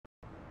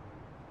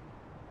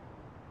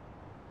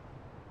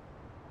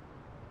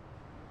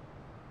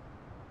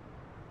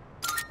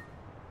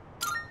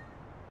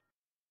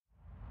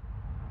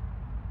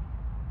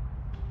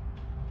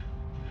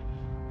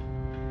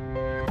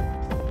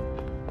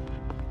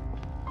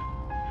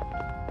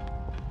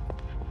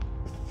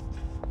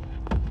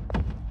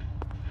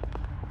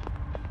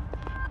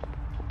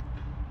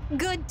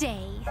Good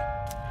day.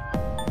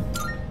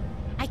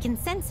 I can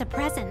sense a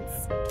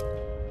presence.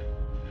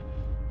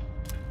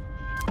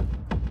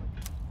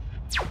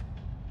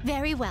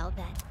 Very well,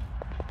 then.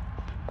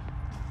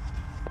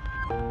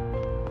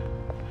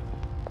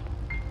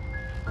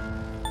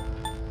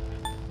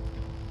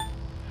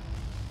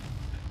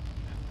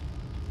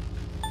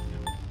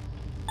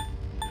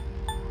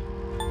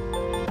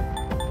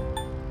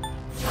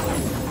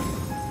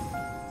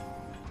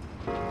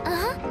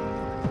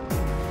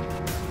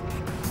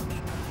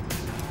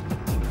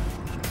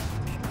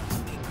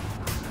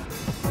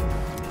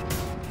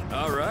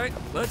 All right,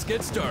 let's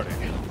get started.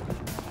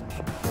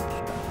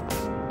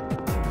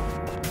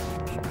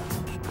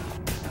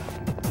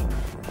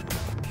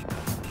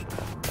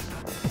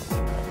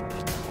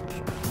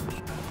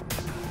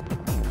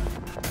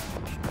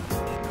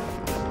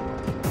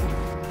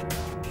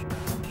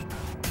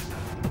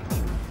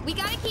 We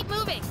gotta keep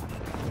moving.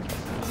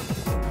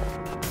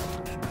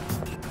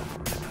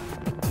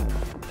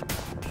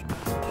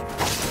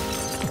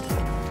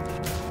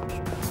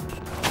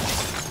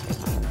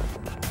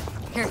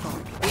 Careful.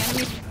 The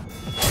enemy...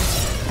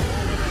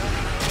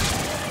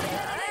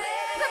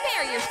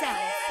 Prepare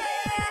yourselves.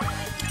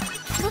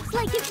 Looks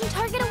like you can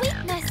target a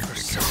weakness.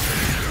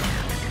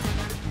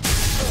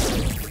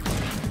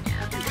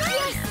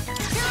 Yes!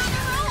 You're on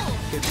a roll!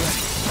 Get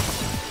ready.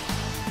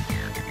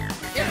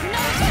 There's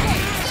no way!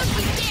 Don't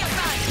you dare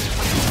run!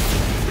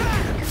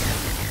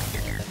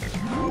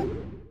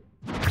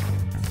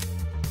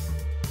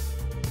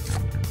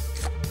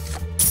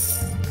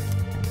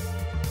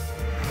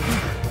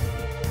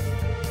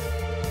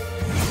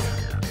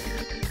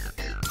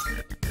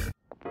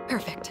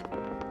 Perfect.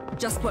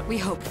 Just what we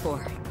hoped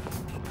for.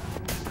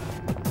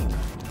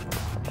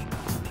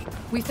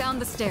 We found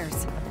the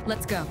stairs.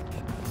 Let's go.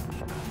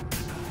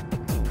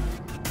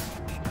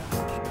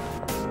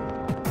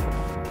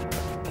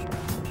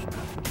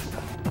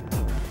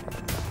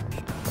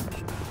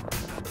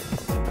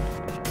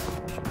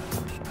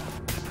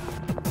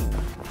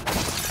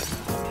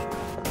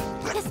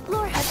 This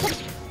floor has some...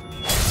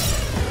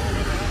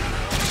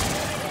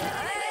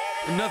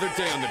 Another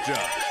day on the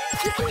job.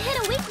 You can hit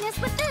a weakness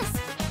with this.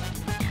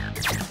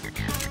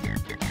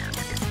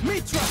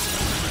 Mitra!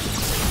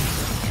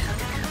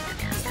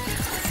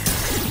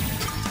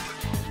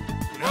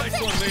 Nice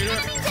one, leader.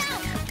 Enemy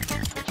down!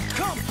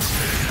 Come!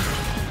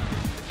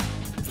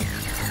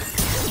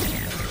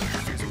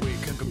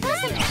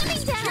 There's an enemy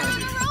down! You're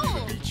on a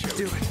roll!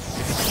 Do it.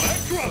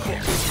 Black trouble!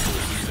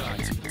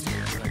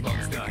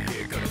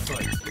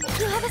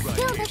 You have a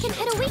skill that can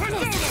hit a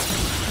weakness.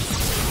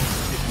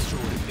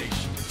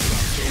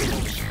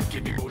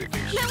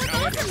 That was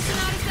awesome,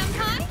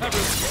 Sonata-senpai!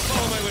 Everyone,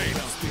 follow my lead.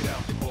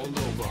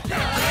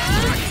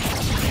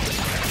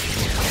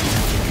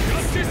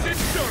 Justice is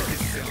served!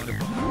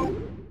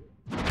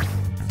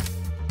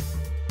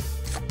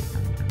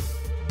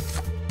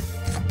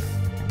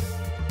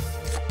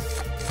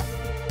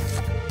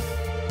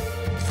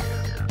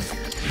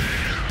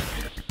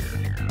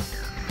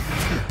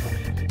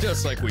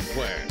 Just like we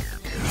planned.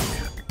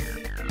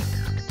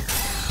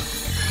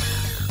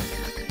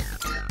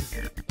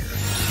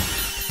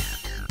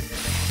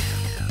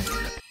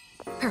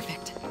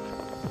 Perfect.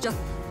 Just...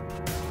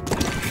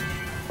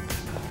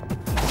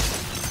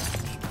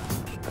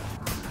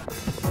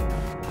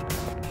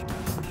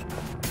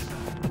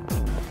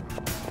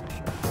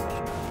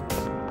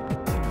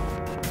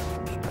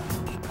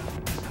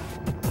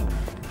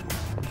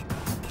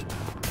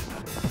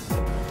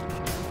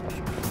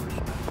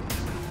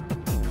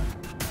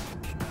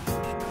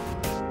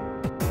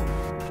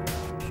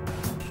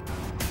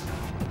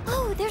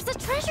 Oh, there's a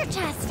treasure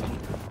chest!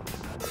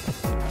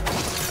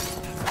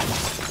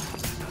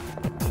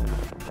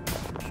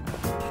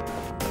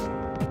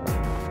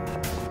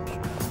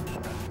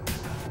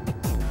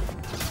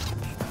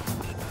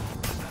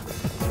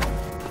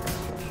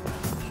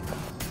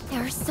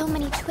 There are so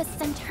many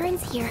twists and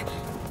turns here.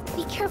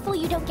 Be careful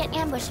you don't get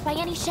ambushed by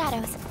any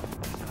shadows.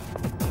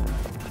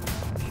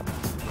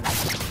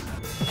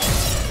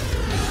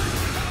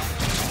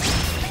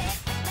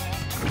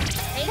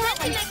 That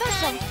one's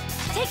special.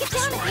 Take it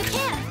down if you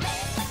can.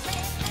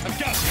 I've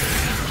got this.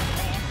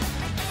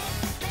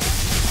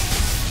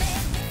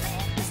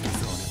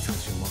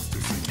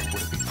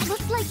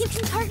 Looks like you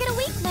can target a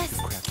weakness.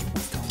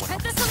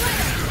 Press this away.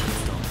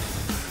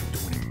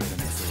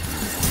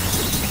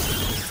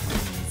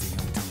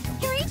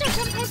 Your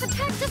Senpai's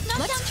attack does not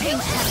sound too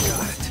heavy.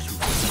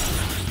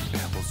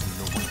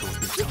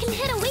 You can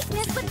hit a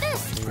weakness with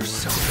this.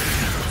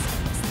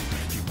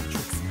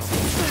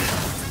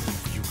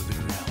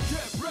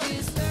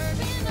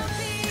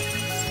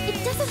 It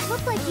doesn't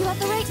look like you have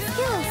the right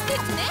skills.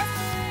 Weakness?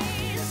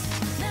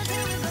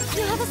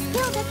 You have a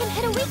skill that can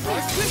hit a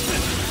weakness.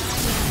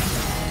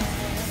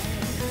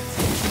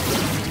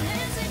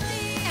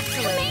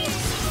 Amazing!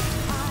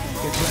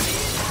 Get ready.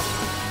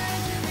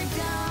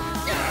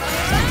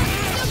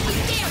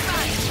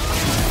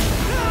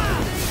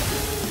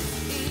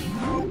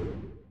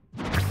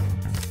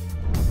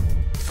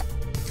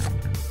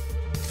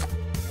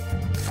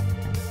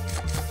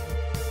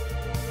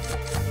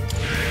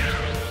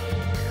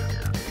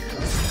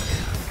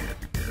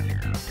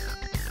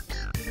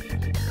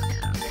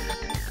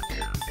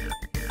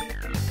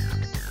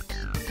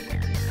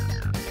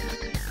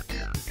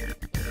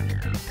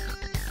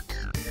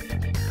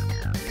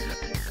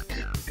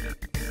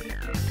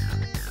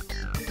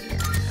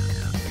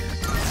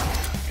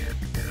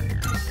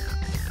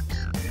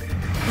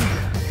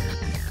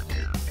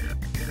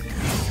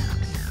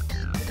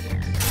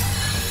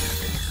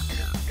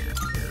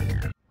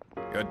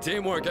 Good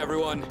teamwork,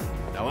 everyone.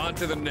 Now on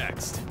to the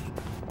next.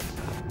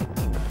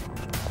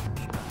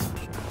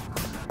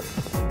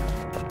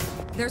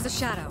 There's a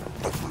shadow.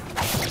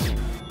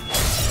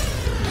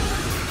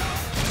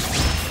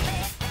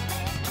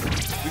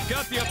 We've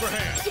got the upper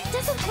hand. It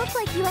doesn't look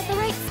like you have the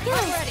right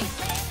skills. I'm ready.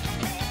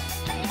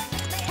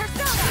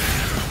 Persona!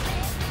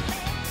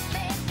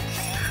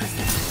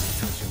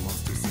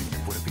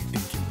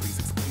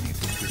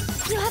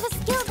 You have a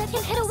skill that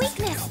can hit a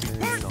weakness.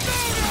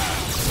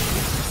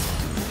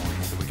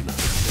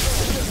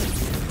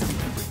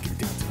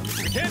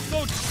 Can't go.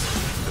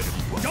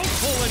 Don't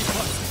pull any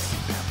punches.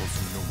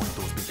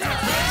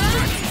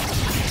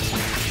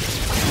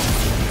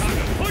 Time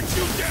to put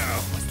you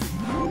down.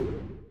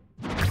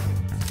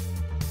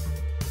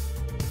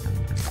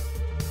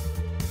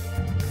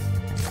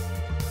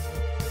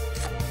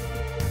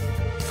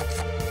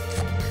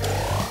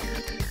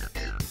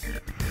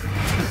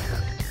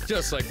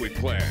 Just like we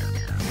planned.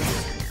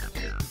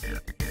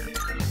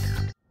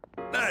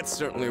 That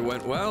certainly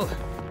went well.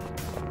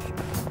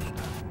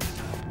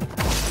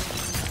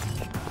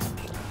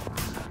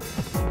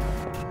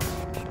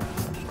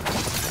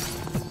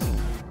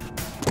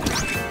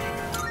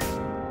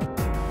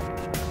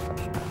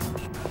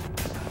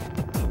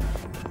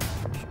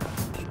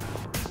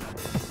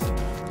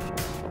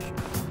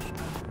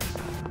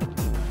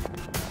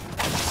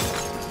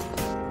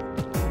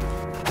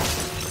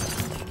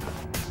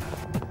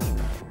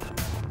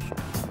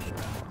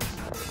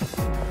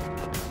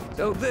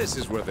 So this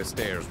is where the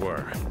stairs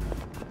were.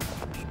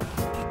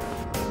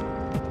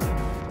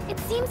 It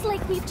seems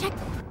like we've checked.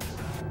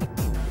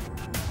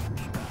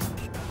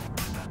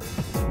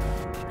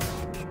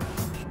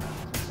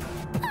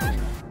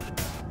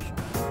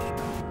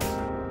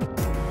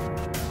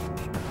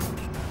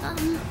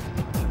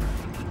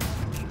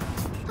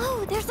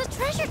 Oh, there's a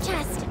treasure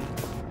chest.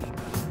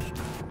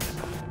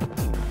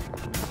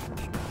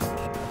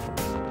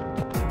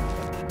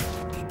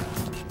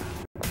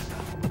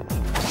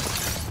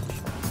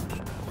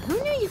 Who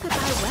knew you could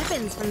buy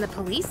weapons from the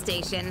police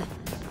station?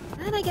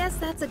 But I guess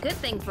that's a good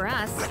thing for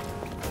us.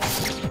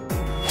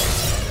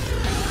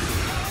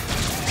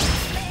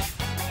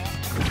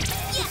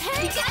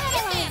 You got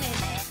advantage.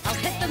 I'll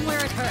hit them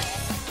where it hurts.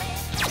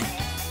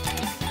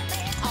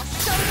 I'll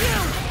show you.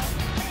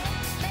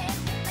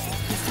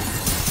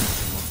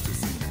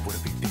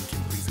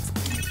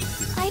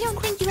 I don't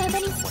think you have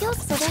any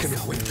skills for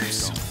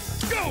this.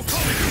 Go,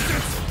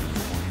 Polyjuice!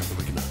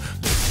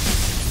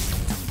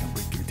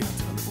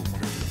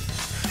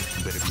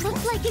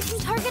 Looks like you can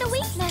target a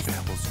weakness.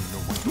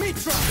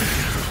 Mitra!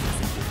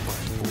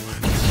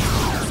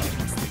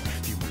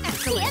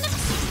 The enemy.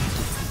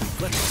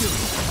 Let's do it.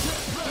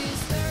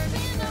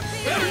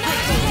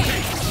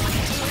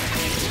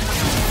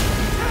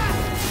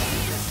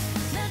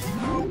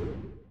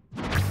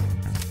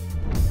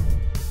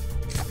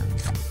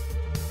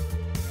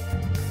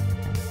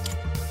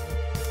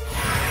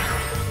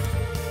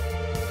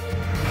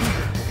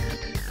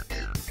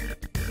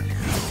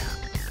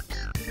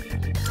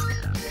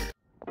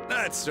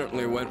 That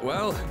certainly went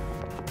well.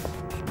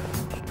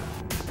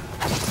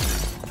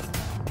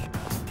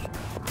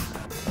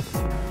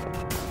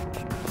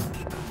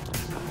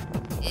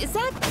 Is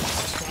that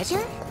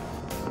treasure?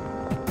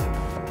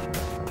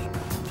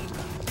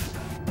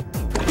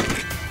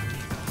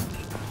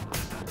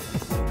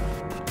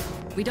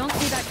 We don't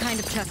see that kind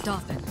of chest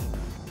often.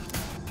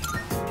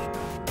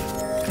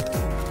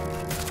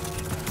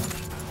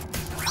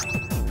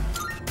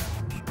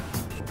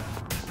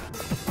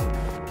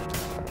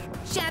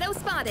 Shadow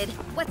spotted.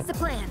 What's the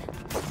plan?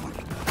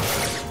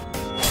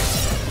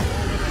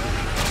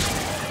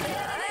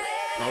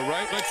 All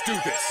right, let's do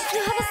this.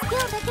 You have a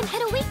skill that can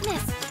hit a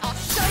weakness. I'll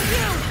show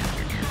you!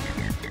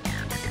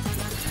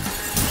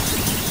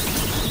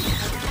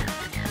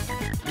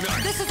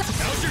 Nice. This is a-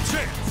 Now's your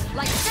chance.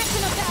 Like fish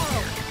in a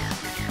barrel.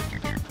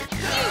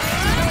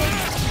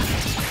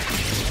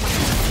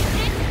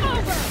 It's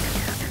over.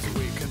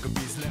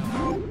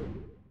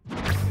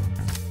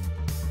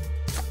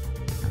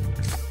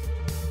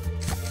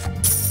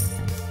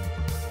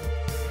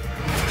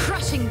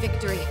 Crushing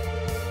victory.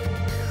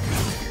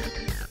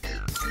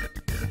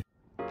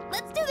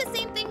 Let's do the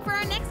same thing for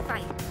our next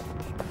fight.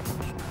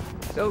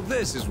 So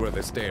this is where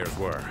the stairs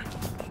were.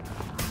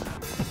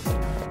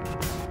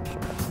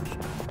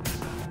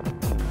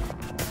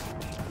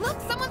 Look,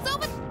 someone's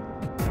over.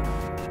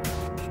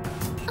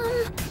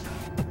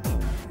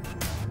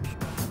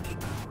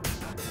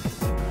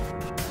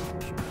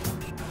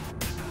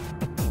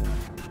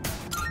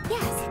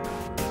 Yes.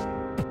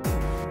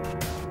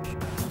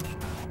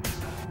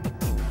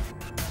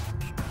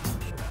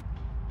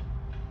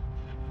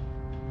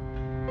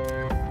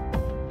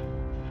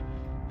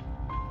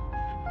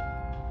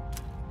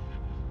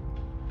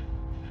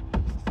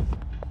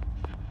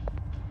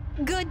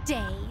 Good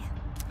day.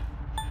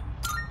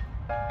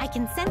 I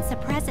can sense a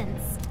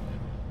presence.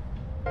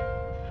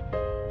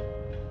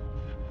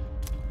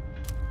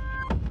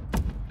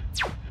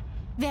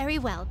 Very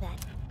well, then.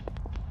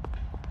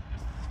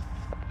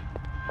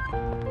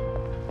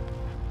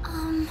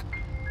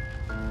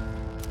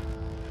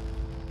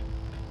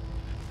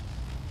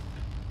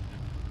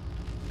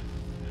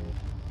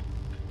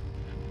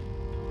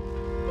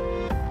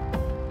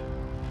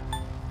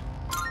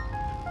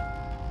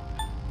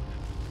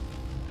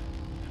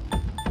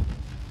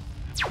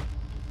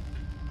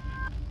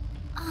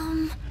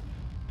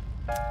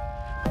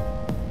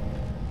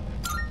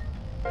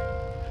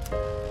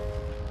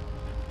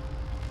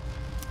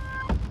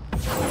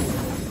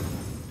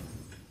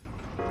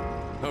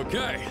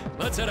 Okay,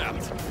 let's head out.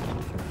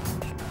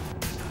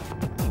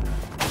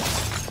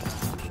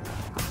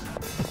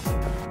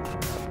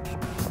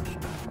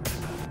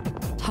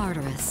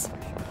 Tartarus,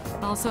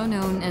 also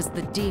known as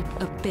the deep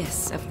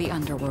abyss of the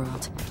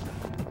underworld.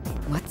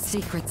 What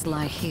secrets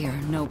lie here,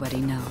 nobody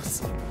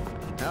knows.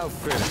 How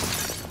fitting.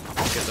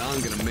 Because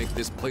I'm gonna make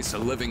this place a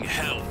living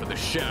hell for the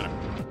Shadow.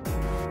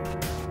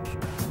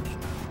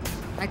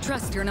 I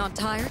trust you're not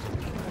tired?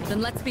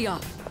 Then let's be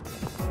off.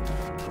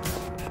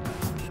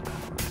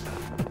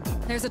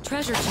 There's a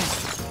treasure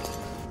chest.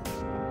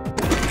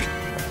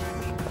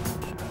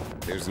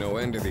 There's no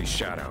end to these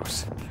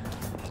shadows.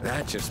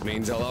 That just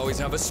means I'll always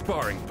have a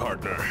sparring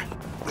partner.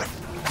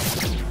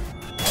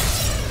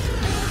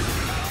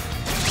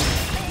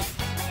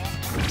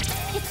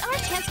 It's our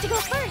chance to go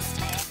first.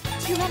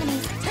 2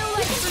 enemies. Too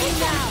late for you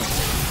now!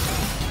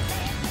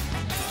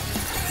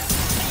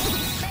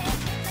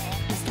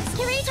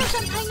 Your angel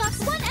senpai knocks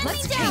 1 enemy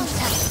Let's down. change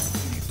tactics.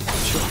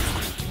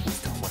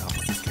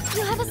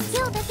 You have a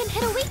skill that can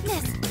hit a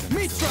weakness.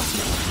 Mitra!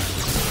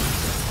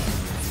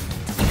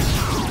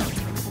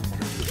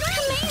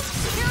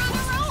 Amazing! You're on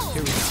a roll.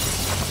 Here we go.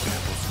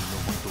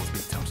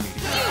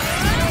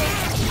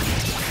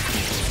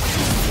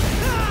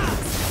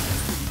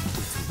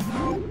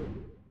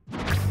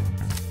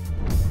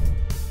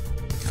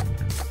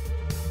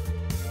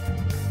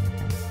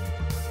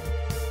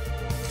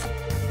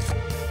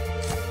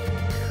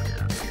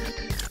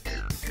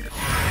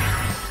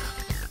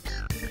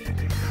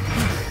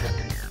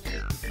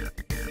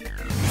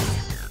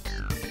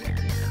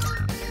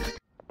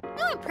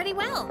 Doing pretty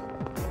well.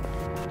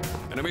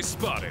 Enemy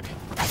spotted.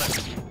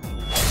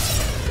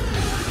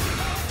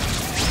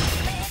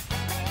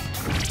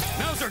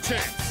 Now's our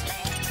chance.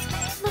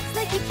 Looks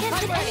like you can't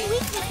hit any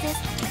weaknesses.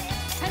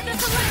 Head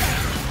this away!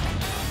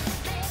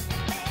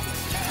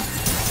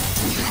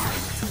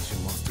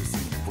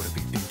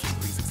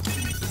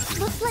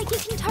 Looks like you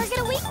can target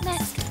a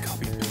weakness.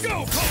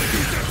 Go,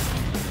 Polyfuser!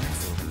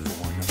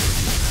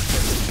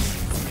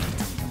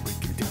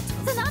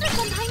 Sonata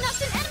senpai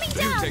knocked an enemy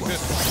You down. take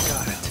this.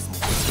 Got it.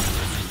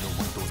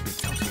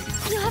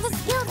 You have a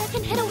skill that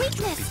can hit a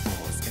weakness.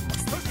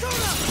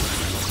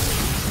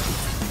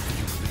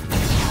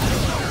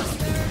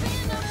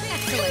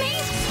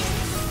 Amazing!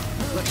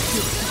 Let's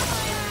do it.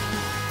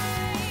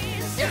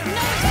 There's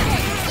no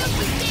escape! Don't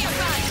stand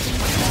by!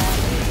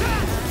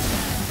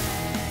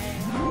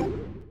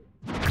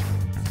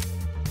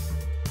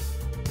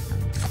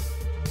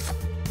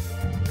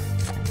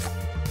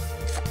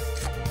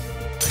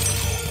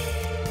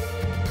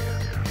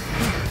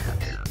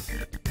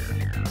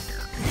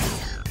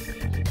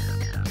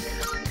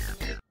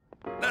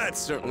 That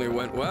certainly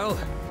went well.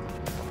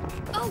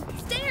 Oh,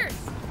 stairs!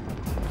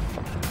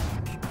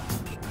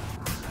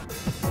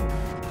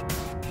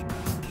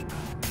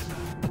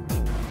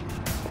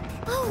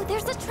 Oh,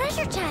 there's a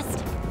treasure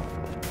chest.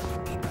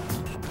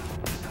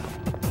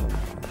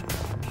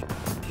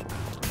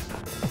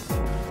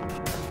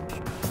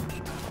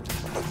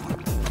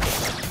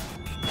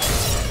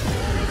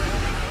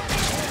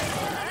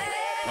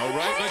 All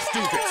right, let's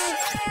do this.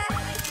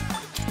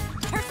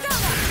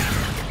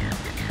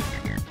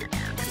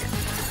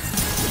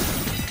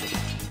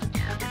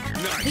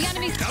 Nice. The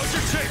enemy's- Now's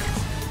your chance.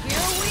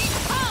 Here we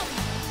come!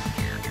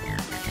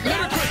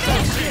 Better quick,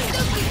 Dusty.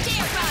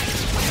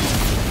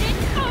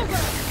 It's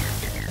over!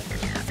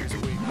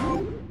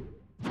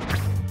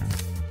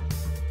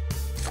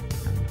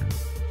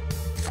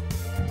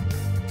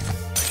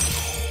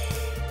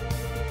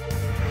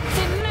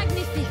 C'est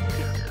magnifique!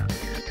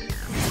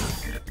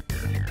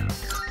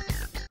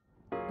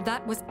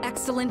 That was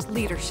excellent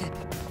leadership.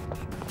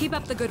 Keep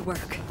up the good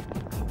work.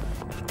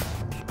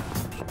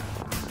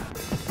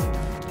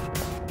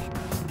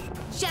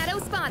 Shadow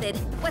spotted.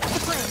 What's the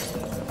plan?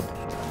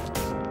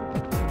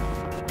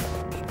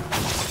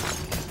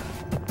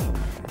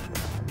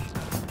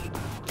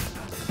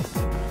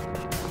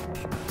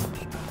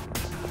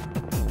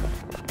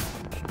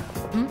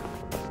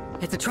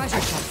 It's a treasure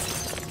chest.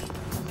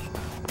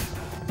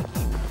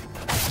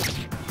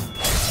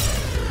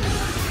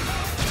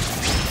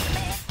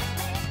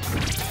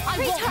 I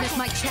won't miss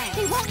my chance.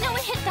 They won't know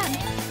it hit them.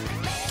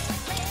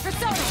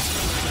 Persona!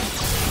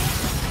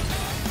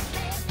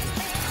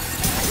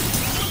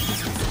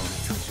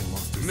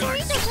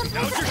 Nice. Sorita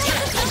Now's your senpai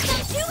chance. knocked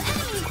down 2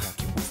 enemies.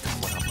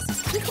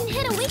 You can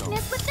hit a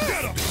weakness with this.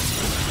 Get him.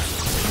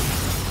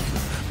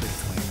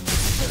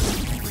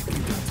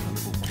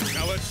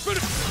 Now let's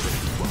finish.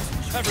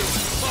 Everyone,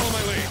 follow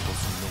my lead.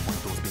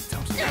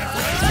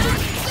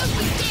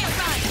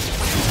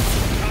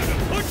 Time to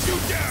put you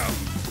down.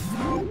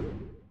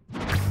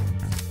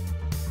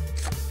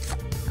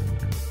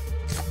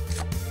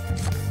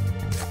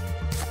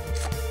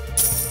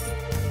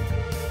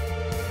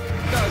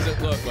 Doesn't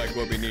look like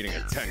we'll be needing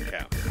a 10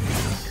 count.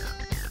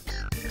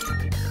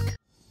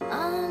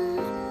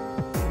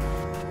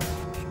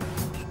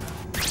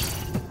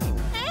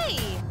 Hey!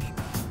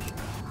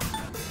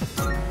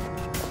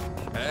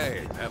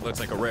 Hey, that looks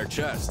like a rare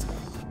chest.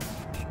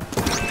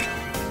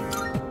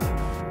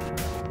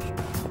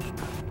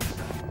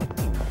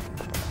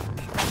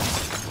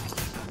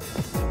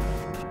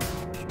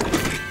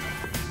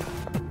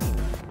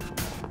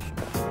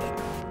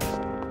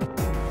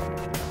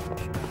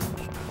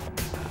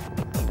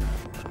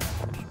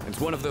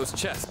 one of those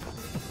chests.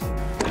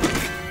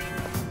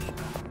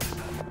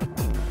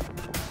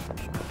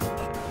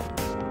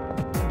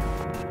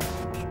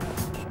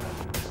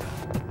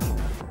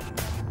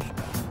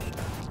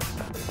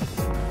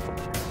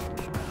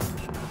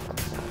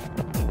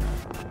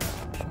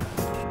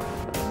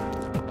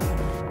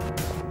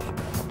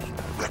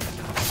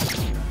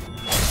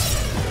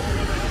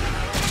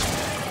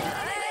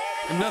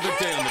 Another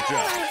day on the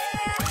job.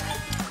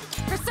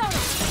 Persona!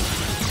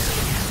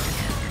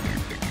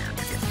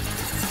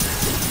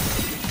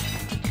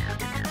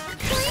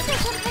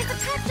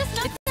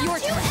 Your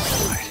turn.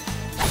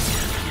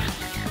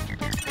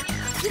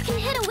 You can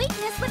hit a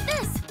weakness with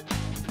this.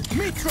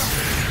 Mitra!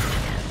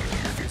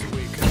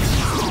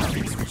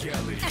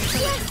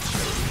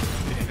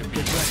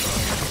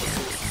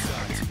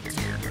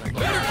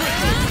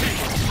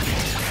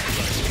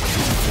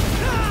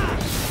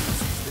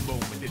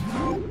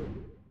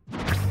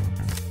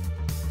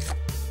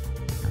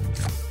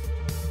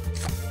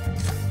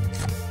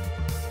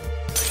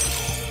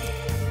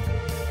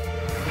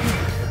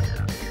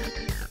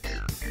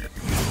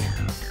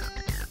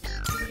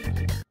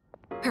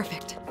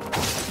 Perfect.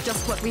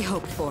 Just what we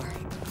hoped for.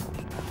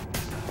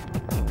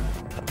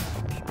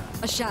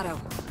 A shadow.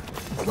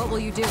 What will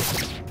you do?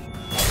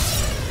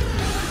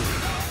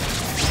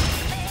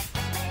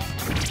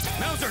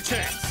 Now's our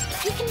chance!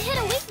 You can hit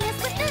a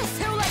weakness with this.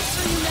 Too late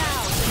for you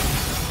now!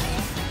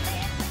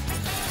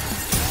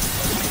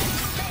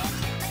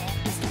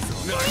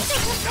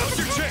 Nice! Now's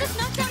your chance! Just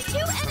knock down 2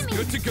 enemies.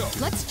 Good to go!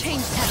 Let's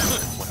change tack.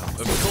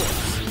 Of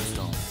course!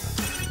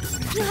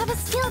 You have a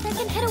skill that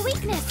can hit a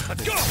weakness.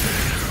 Let's go!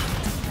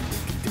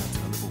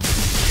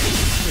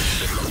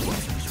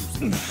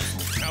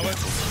 Alex,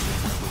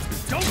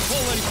 don't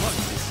pull any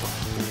punches!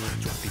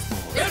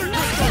 Better No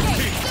grip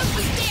way! those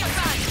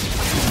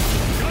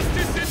teeth!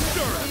 Justice is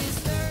served!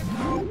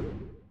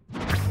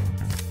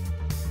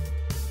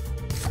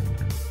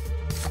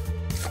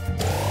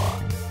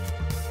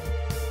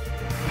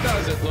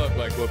 Doesn't look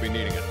like we'll be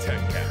needing a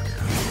 10 count.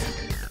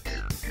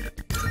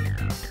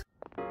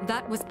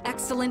 That was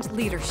excellent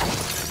leadership.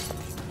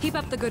 Keep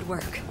up the good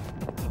work.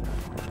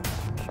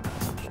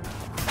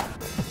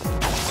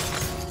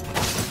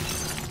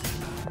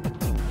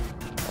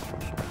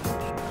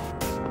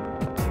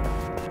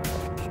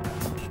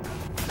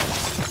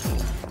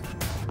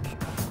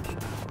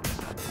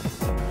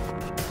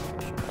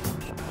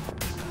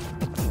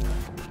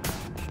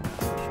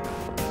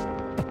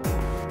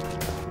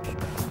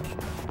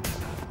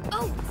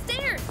 Oh,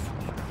 stairs!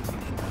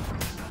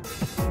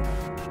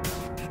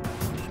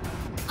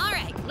 All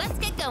right, let's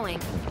get going.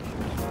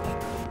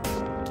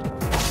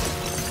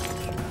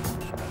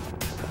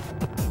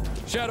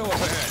 Shadow up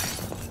ahead.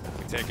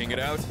 We taking it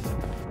out?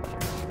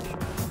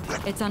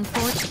 It's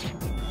unfortunate.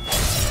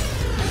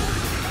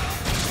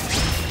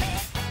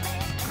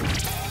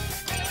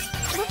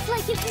 Looks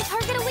like you can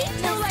target a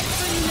weakness. Too late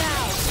for you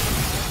now!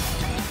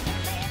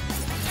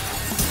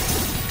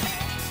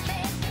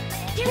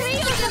 You're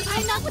able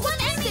to knock one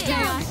enemy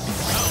down.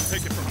 I'll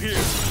take it from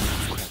here!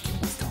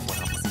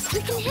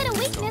 You can hit a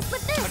weakness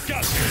with this. I've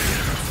got this!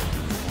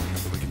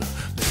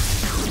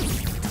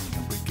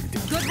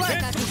 Good work,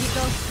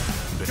 Akihiko.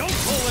 Don't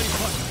pull any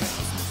punches!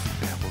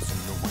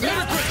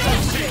 Never grip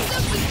those teeth!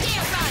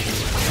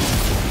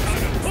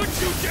 Time to put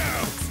you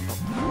down!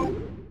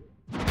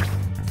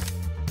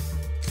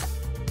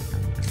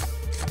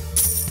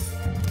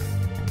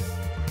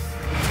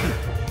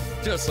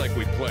 Just like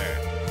we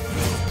planned.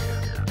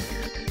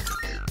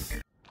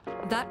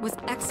 That was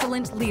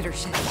excellent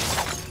leadership.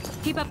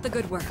 Keep up the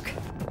good work.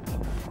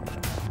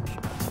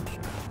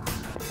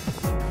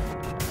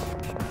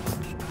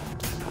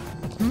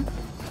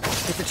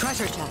 It's a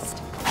treasure chest.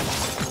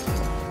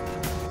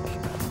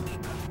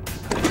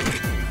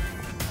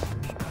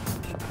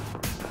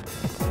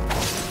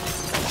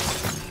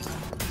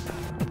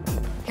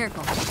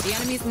 Careful, the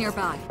enemy's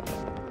nearby.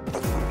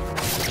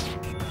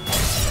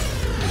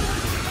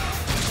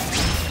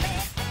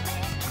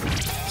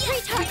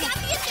 Three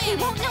targets. They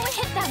won't know it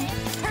hit them.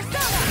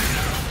 Persona!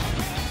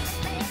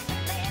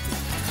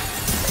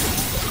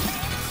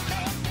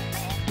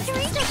 Your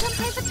angel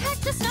sometimes attack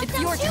just knock It's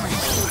down your 2 turn.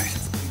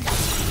 enemies.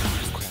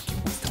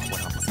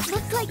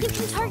 Looks like you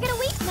can target a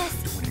weakness.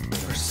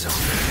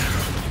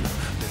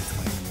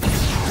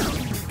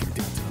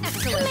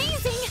 Excellent.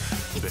 Amazing!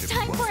 It's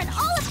time for an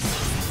all-of...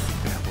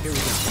 Here we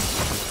go.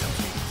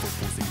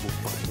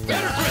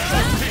 Better grip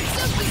those teeth!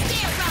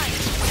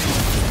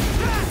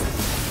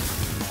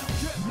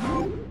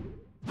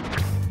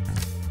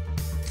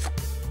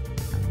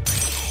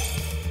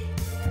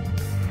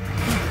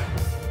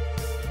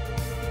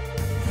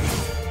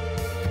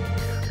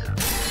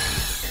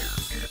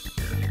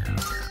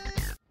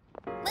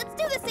 Let's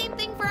do the same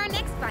thing for our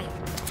next fight.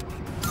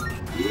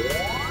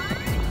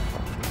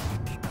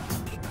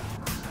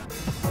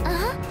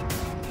 Uh-huh.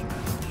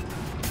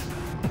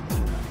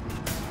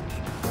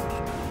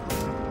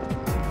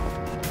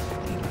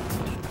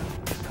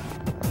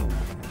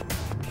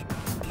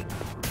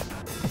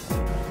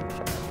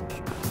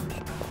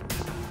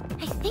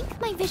 I think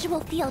my visual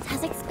field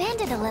has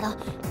expanded a little.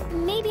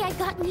 Maybe I've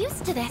gotten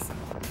used to this.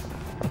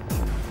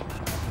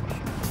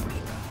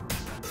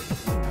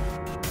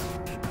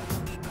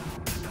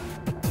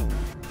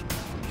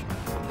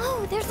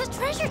 Oh, there's a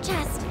treasure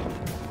chest!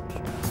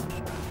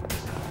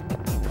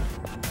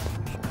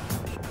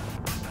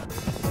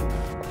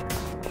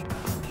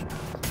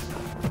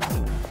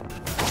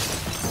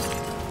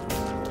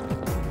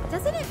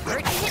 Doesn't it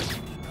hurt to hit?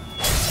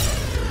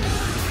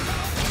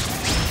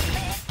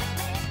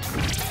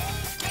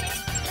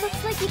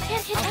 Looks like you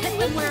can't hit any Hit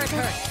them where it weaknesses.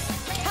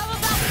 hurts. How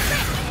about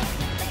crit?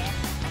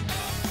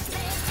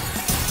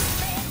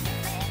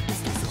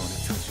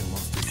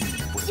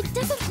 It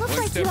doesn't look One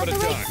like you step have at the a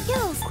right time.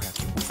 skills.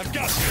 I've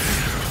got you.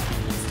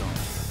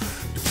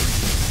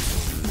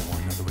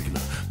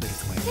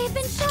 They've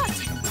been shot!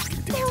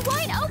 They're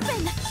wide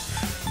open!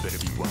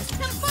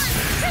 Have fun!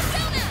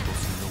 Persona!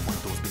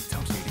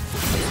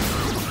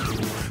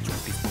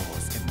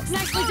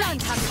 Nicely done,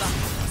 Takuba.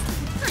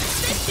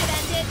 This should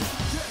end it!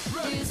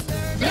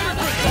 Now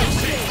Don't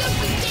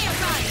you dare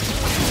run!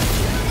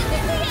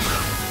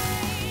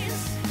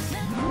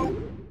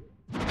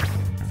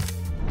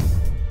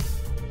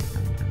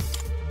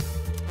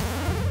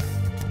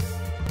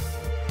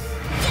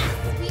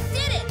 Yes! We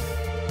did it!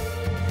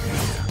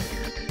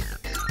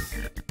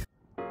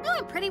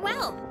 Doing pretty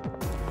well.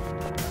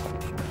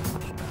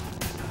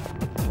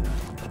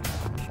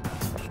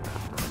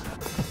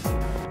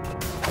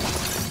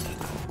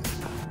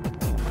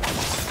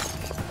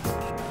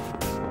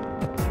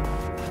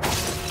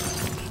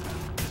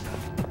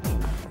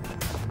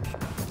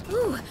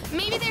 Ooh,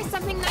 maybe there's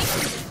something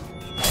nice.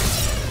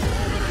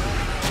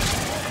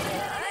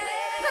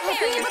 I'll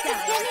be able to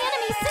scan the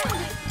enemy soon!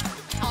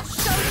 I'll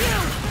show you.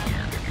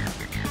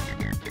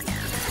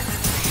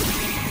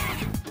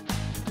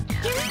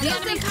 Here we The go,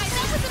 enemy- Senpai!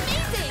 That was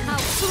amazing!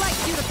 I'll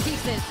slice you to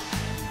pieces.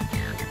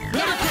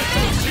 Now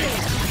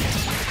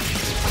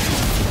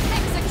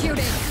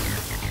executed.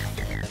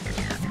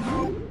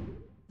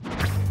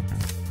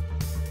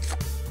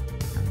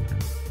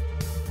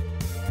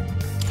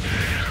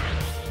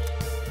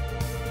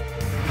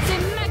 C'est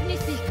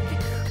magnifique.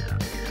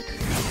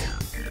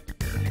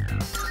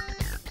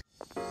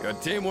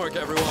 Good teamwork,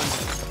 everyone.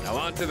 Now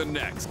on to the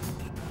next.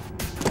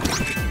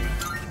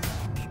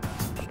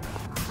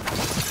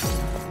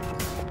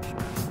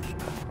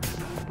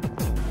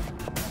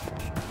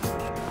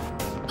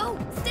 Oh,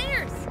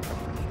 stairs.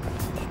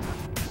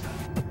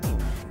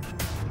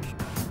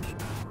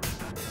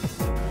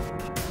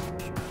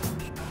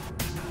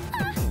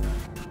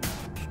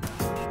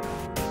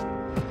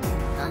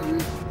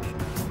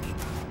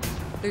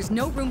 There's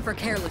no room for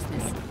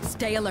carelessness.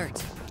 Stay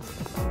alert.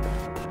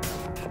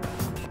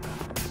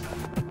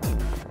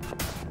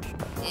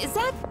 Is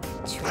that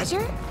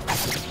treasure?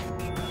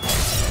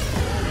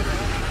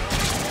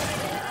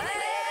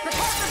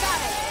 Prepare for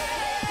battle.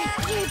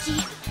 Energy.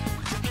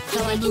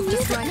 Shall I I can move to use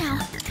it strike? now.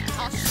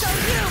 I'll show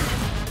you.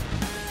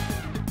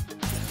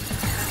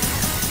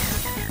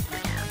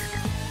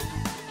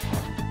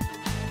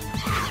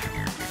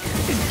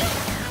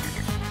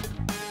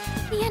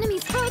 The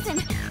enemy's frozen.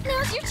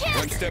 Now's your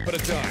One chance! step at a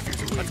time.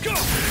 Let's go.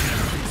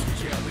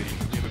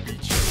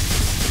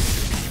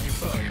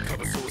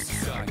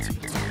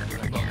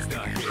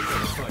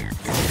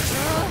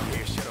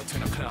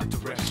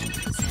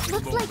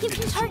 Looks like you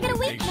can target a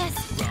weakness.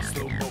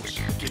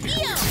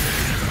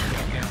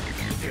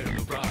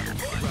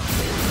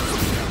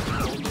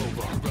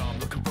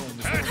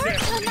 Hurry,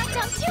 I'll knock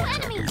down 2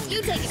 enemies!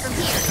 You take it from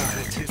here.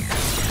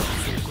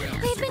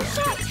 They've been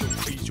shot!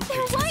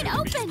 They're wide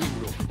open!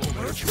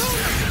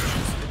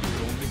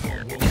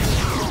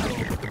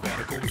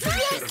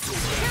 Yes!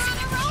 You're on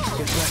a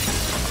roll!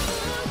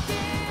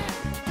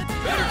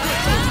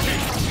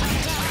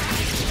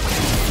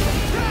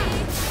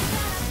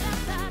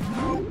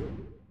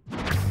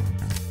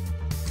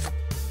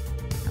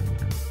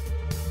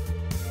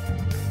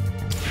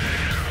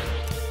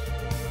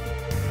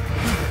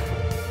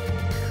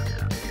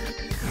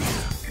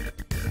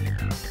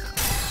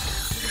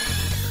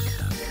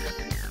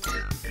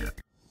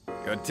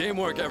 Good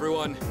teamwork,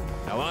 everyone.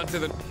 Now on to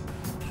the...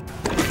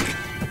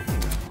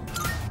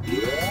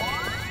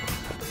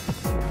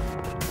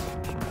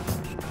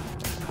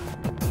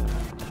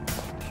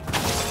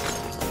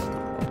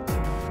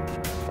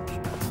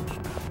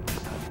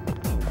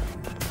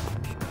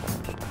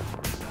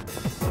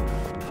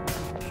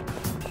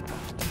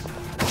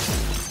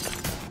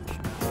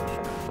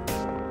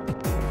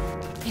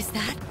 Is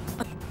that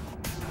a...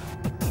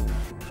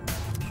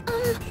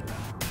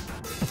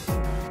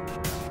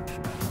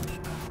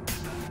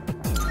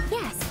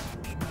 Yes.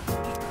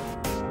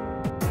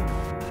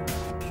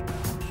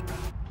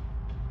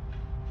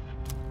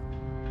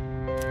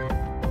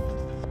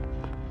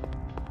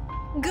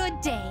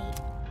 Good day.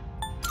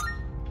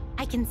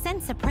 I can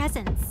sense a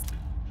presence.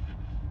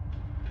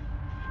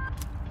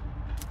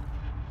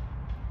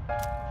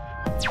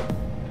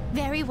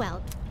 Very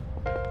well.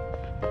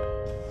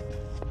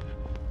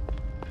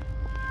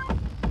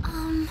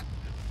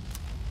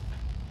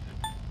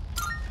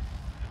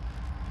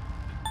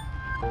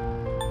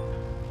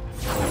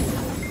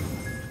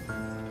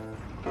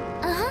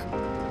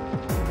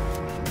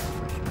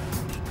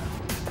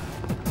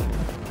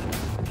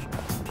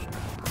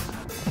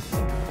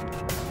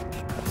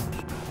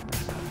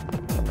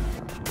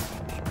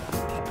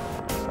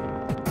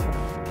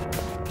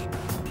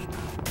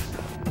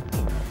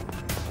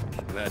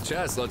 That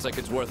chest looks like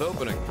it's worth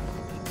opening.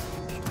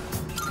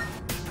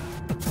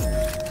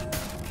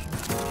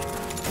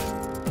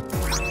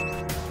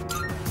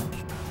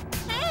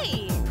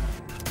 Hey!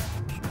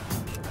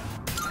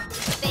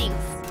 Thanks.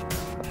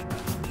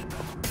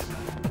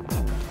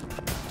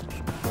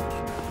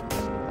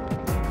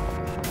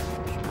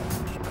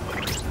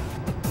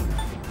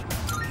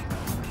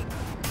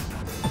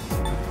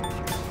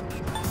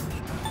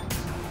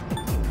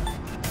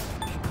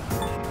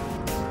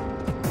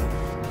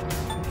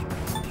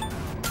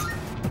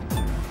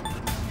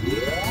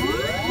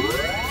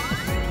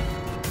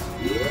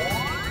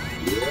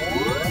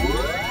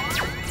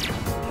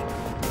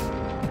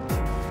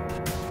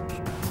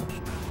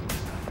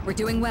 We're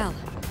doing well.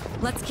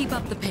 Let's keep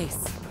up the pace.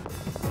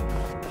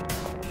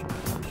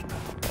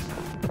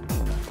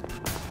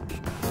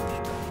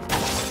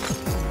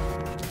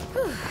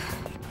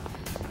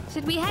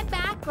 Should we head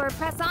back or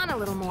press on a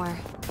little more?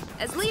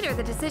 As leader,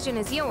 the decision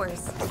is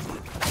yours.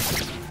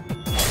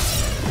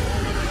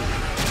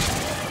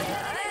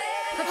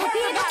 We'll be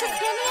able to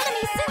scan the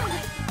enemy soon!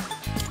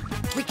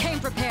 We came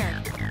prepared.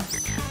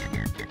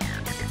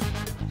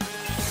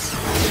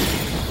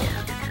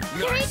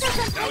 Nice.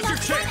 Now's your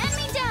chance.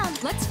 Enemy down!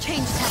 Let's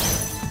change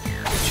tactics.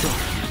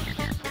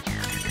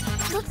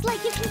 Looks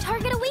like you can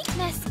target a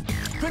weakness.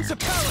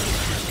 Principality!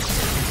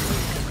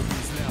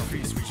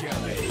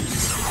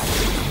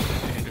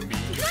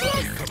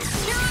 Yes!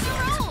 You're on a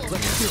roll!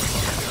 Let's do it.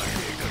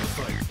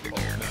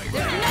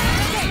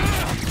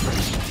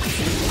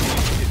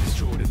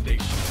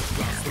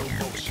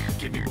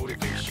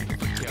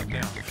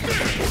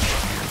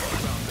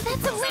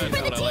 That's a win for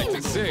the That's what I like to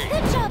team! see.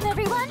 Good job,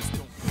 everyone!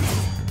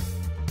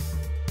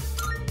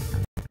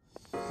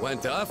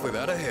 Went off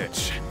without a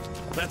hitch.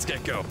 Let's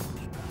get going.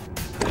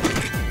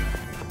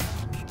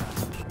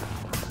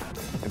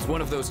 It's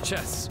one of those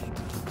chests.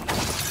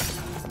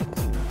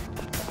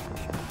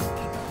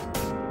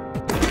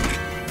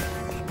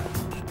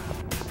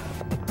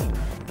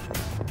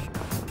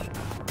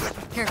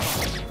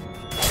 Careful.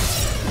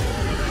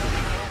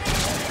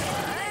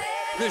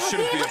 This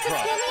shouldn't be a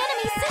problem. Scan the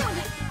enemy soon!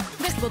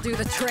 This will do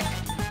the trick.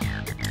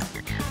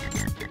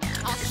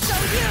 I'll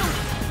show you!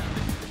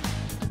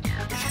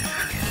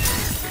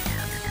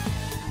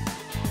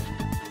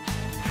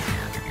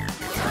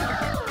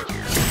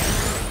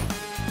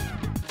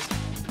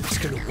 He's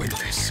gonna win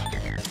this.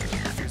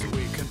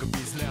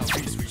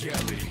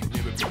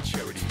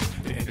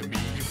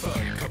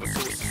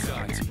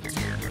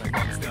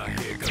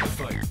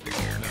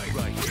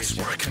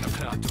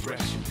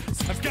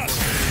 I've got it.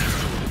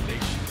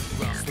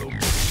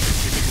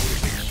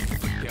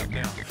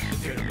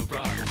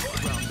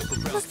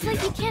 Looks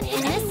like you can't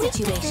hit this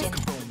situation.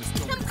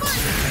 Of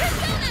course!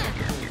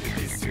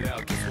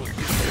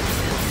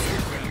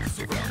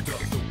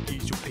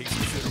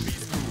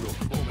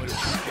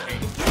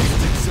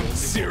 Some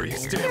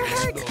serious You're damage.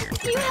 hurt!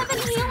 Do you have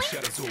any healing?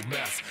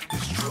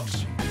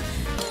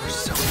 We're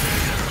so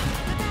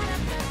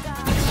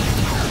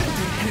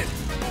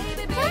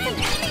That's an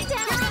enemy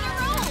down! You're on a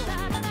roll!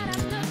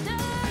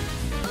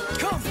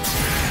 Come!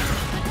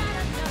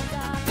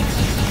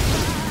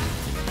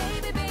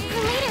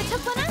 Her leader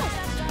took one out!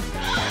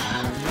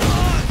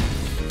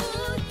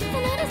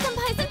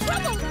 Sonata-senpai's in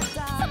trouble!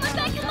 Someone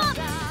back him up!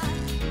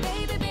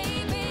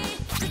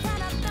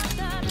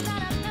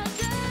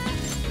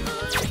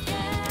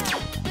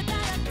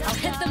 I'll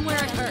hit them where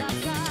it hurts.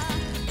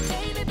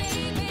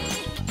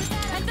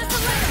 And this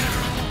alert!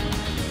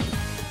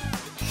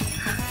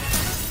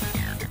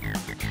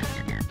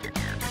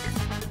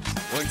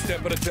 one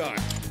step at a time.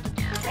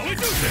 I'll do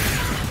this!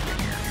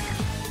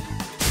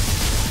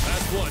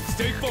 Last one.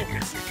 Stay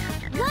focused.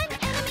 One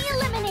enemy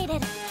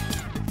eliminated!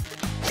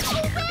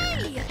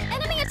 Hooray!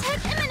 Enemy attack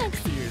imminent!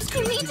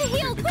 You need to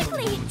heal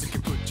quickly!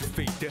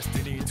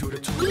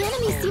 The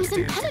enemy seems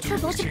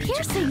impenetrable to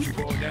piercing!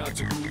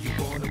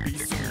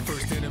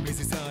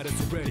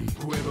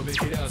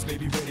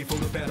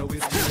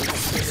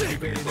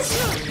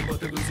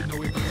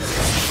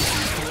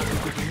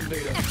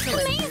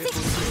 Amazing!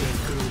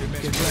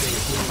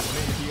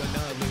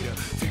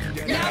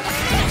 Now let's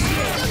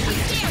finish!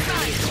 Stand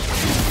by!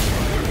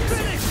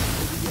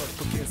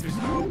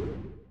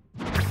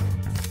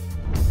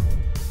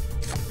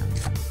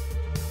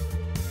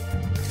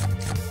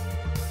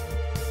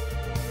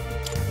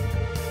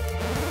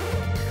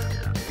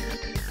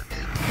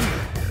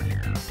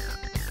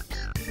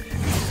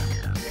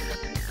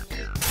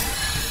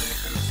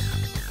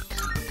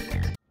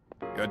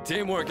 Good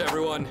teamwork,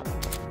 everyone.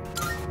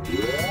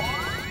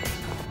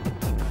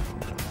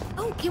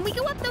 Oh, can we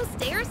go up those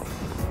stairs?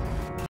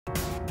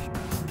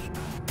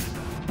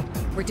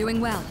 We're doing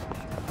well.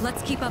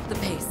 Let's keep up the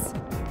pace.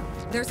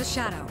 There's a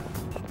shadow.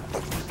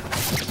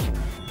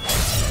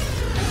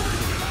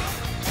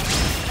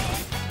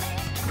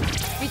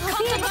 We've I'll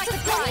come be to able my to scan the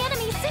supply.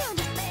 enemy soon!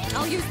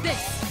 I'll use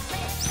this.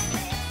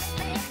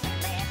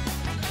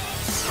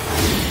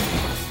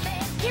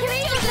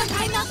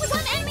 Sorta-Senpai knocked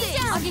one enemy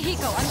down!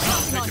 Akihiko, I'm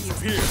counting on you.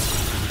 Here.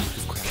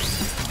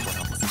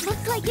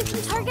 Looks like you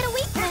can target a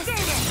weakness!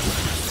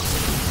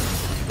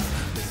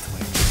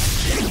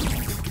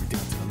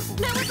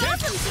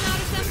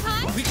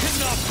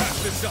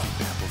 this up.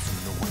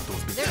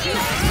 There's no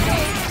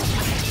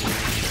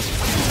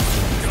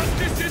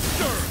Justice is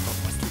served.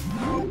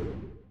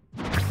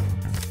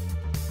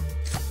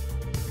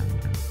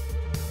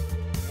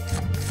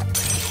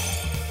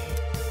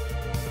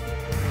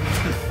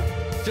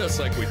 Just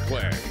like we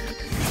planned.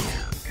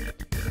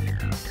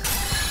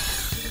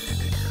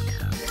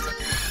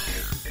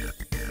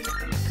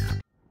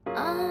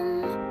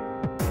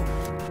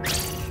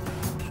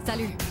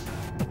 Salut.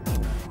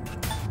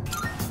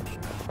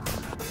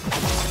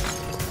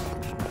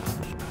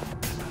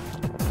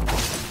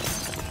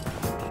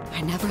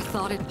 I never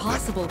thought it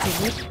possible to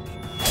live.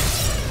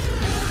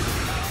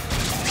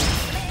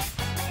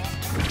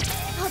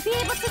 I'll be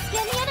able to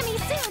scan the enemy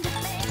soon.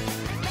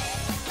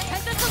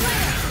 Head this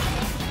away.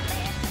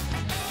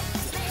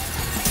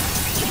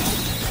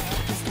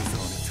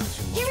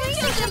 Here we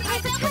go.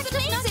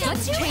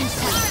 Let's change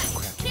tack.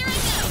 Here I go.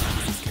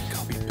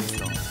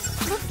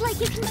 Looks like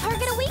you can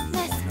target a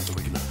weakness.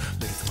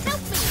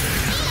 Help me.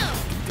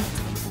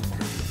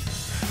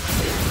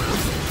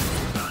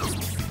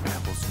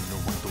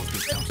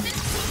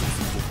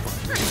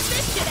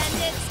 This should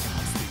end it.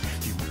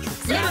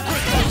 Damn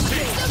right.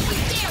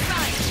 You're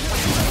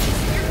finished.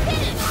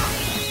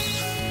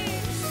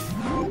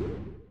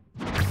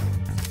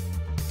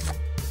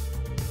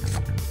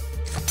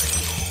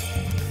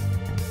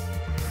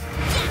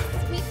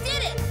 Yes, we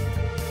did it.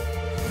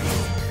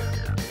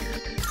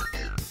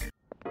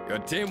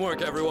 Good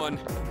teamwork, everyone.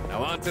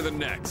 Now on to the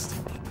next.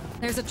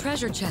 There's a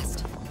treasure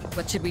chest.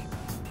 What should we...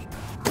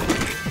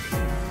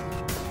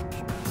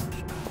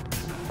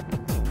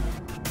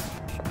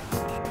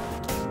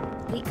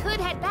 We could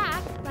head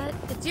back, but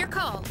it's your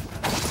call.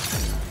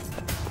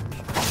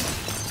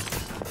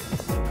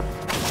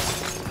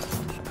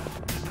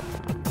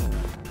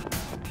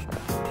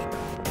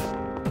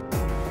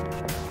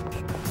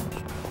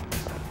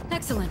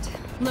 Excellent.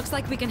 Looks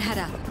like we can head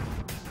up.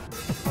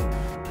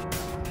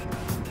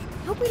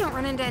 Hope we don't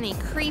run into any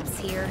creeps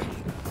here.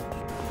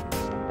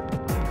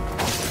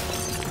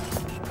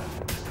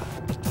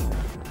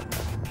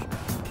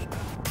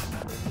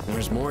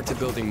 There's more to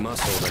building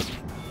muscle than...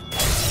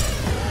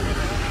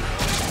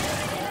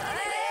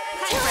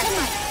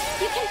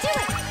 You can do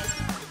it.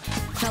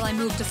 Shall I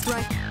move to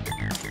strike?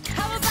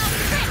 How about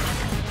trick?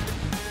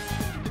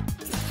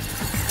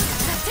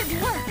 That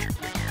didn't work.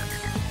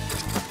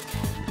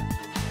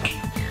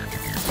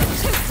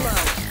 Too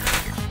slow.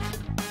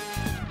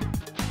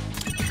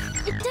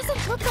 It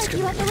doesn't look like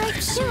you have the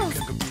right skills.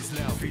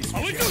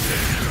 I'll do this.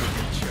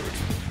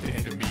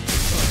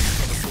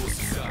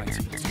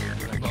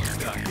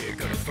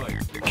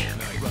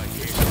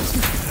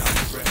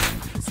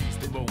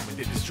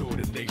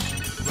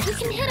 You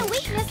can hit a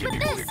weakness with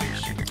this. Hey,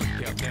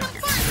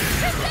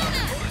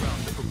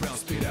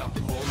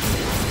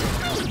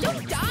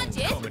 don't dodge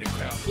it.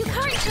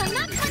 Yukari shall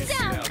not come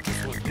down.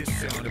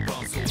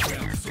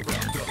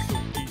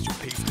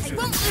 I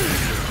won't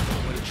lose.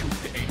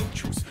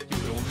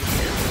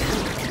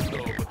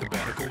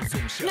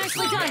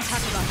 Nicely done,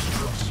 Takaba.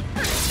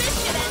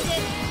 This should end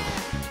it.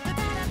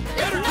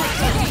 Better No,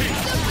 quick, okay.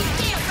 So you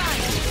can't run.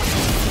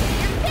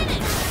 You're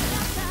finished.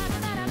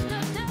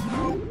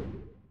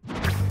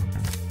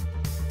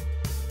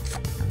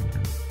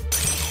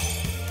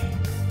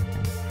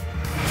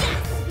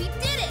 Yes, we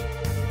did it.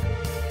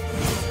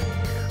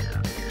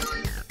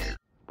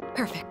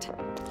 Perfect.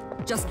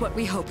 Just what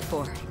we hoped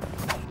for.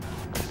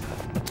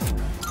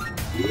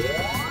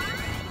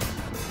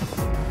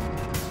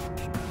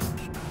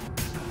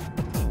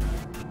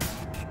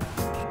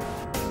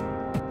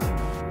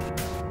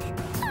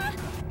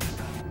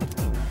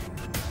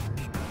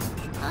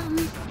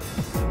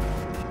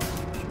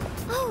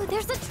 Oh,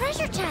 there's a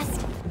treasure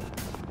chest.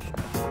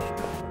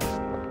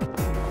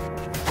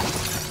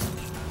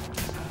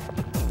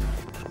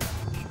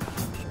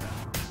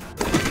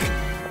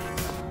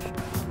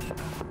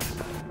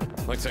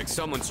 Looks like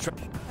someone's trying...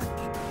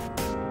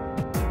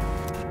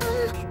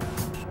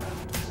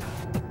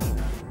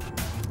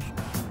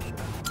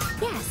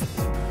 Yes.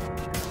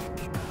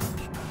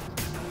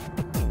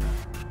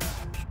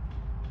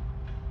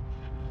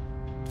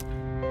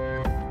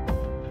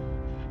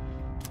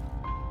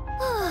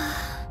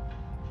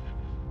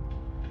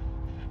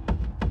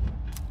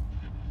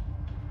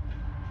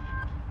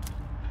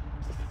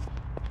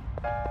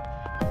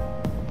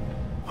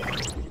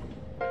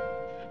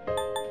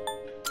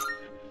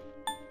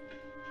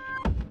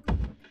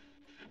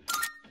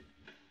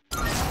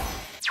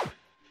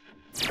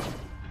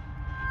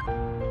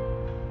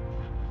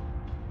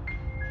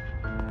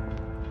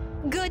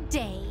 Good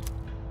day.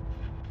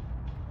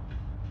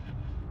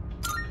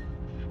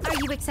 Are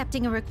you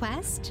accepting a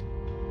request?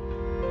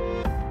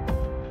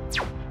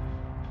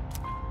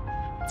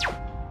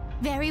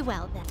 Very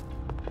well, then.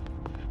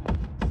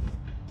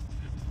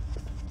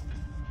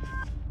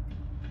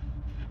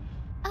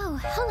 Oh,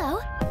 hello.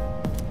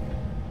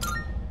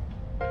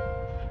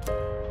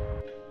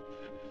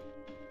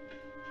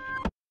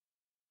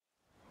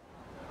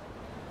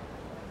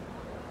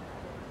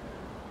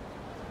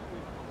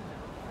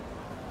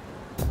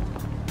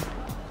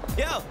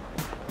 Yo!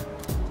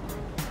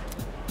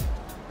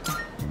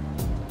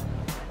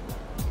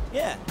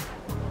 Yeah.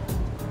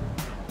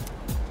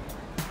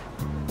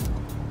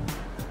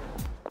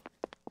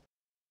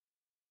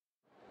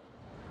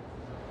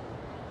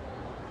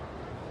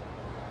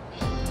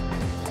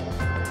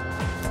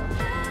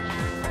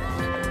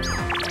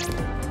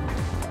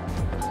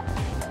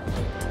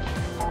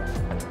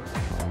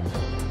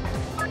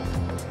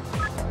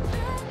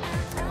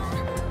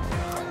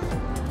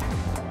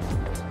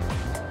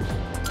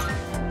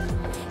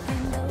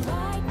 And the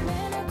light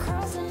went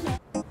across the night.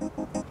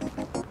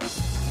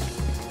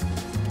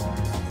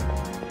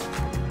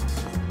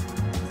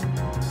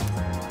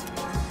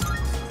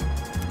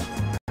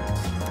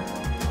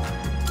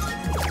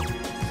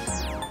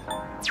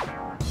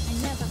 I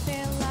never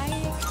felt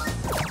like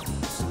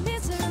so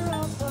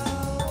miserable.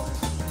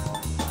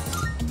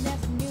 I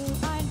never knew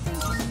I'm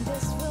thinking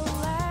this will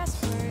last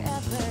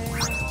forever.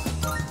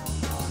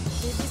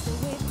 Baby, stay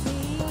with me.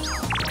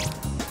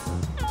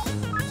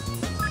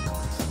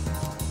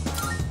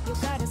 You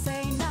gotta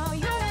say now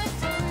you're the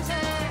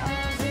closer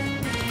of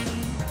me.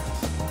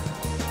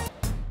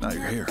 Now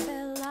you're here.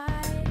 Felt like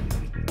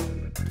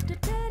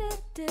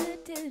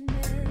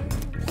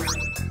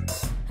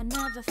I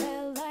never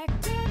felt like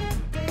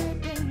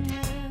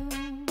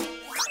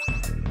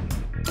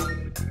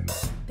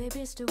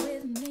baby, stay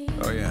with me.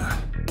 Oh yeah,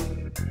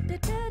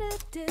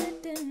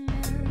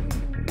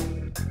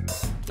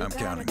 I'm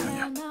counting on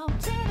you.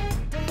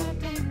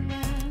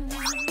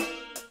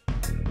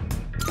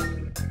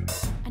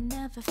 I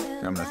never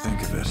felt Come to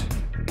think of it,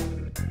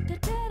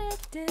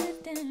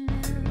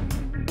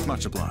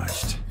 much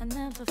obliged. I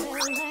never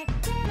felt like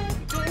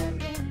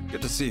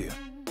Good to see you.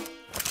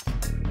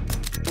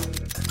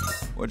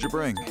 What'd you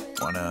bring?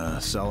 Wanna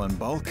sell in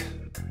bulk?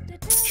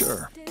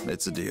 Sure,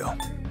 it's a deal.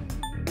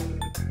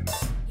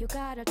 you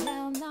gotta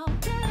tell now.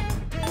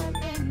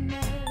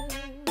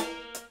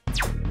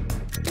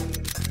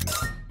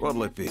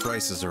 What'll it be?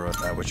 Prices are up.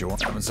 That what you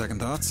want? Having second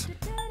thoughts?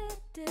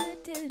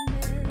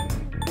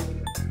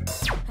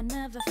 I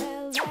never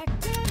felt like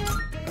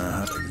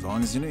As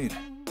long as you need.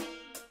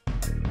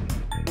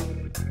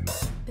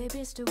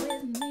 baby, stay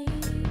with me.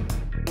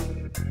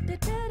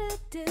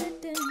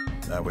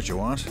 That what you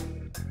want?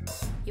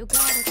 You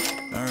gotta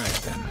tell All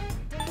right then.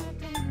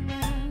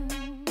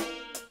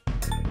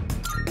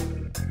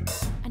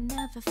 I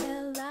never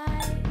felt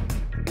like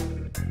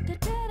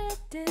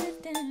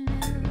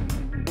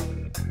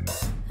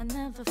I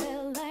never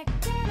felt like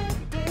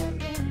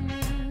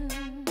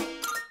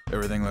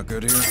Everything look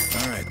good here?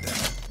 All right then.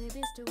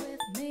 baby, stay with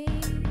me.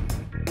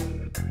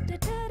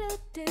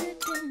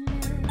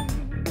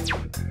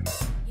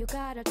 You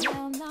gotta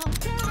tell now.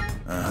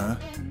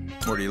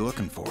 What are you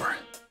looking for?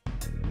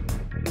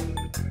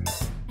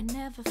 I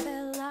never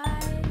felt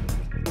like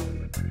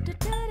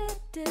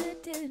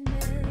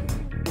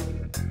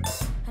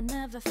I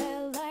never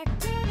felt like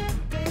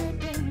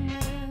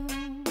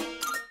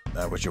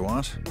That what you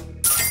want?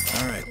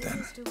 All right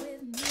then. stay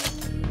with me.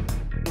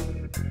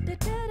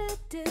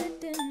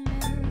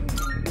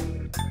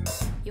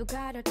 You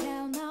gotta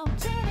tell now.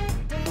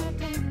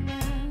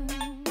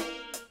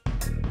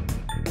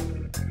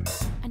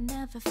 I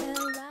never felt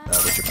like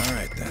That what you? All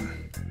right then.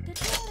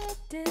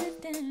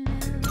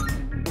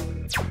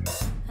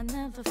 I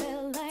never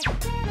felt like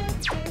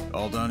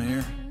All done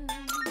here?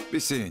 Be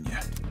seeing you.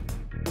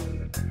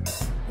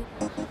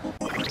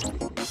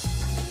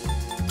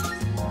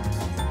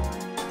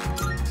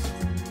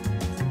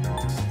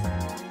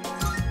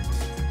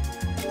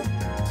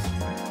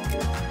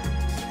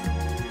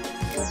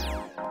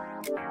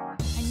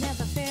 I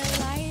never felt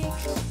like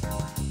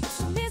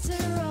so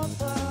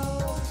miserable.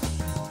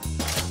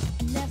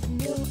 I never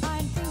knew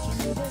I'm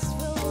thinking this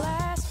will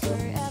last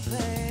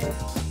forever.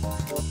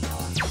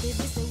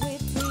 Baby, stay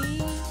with me.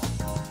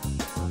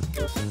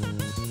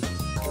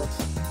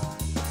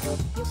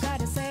 You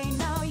gotta say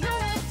now you're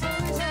the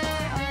closer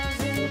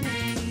of me.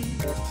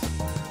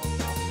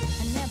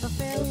 I never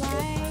felt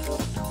like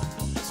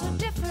so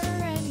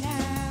different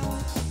now.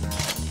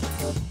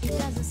 It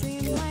doesn't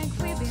seem like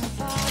we've been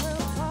far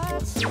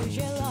apart since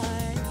your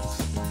life.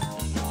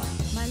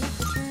 My life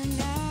will turn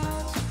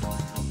out.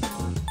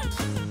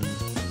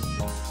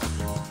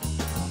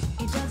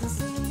 It doesn't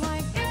seem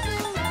like it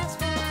will last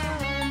for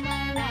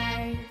my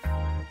life.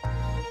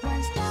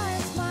 One star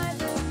is my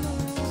the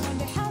moon, when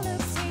the hell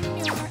looks in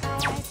your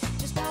eye.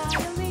 Just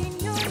dialing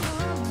your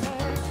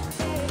number,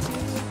 it's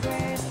too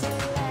press to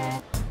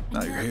let.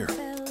 Now you're here.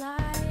 Felt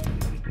like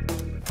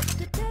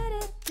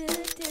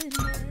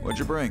What'd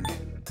you bring?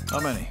 How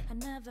many? I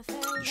never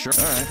felt You sure?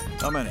 All right.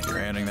 How many? You're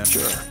handing them?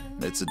 Sure.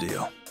 It's a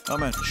deal. How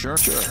many? Sure.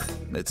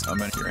 It's how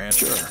many? Your hand?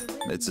 Sure.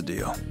 It's a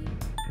deal.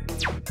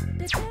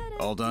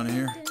 All done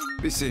here?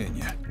 Be seeing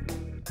you.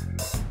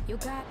 you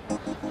got.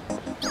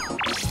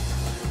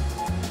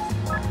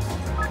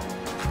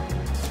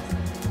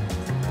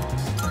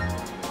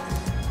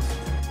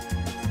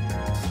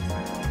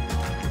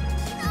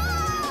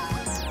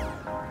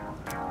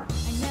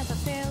 I never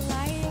felt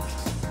like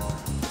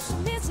so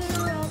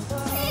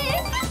miserable.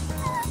 I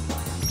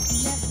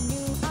never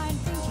knew I'm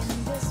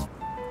thinking this.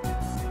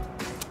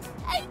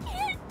 I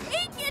can't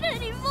take it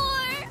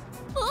anymore.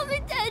 Mom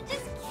and Dad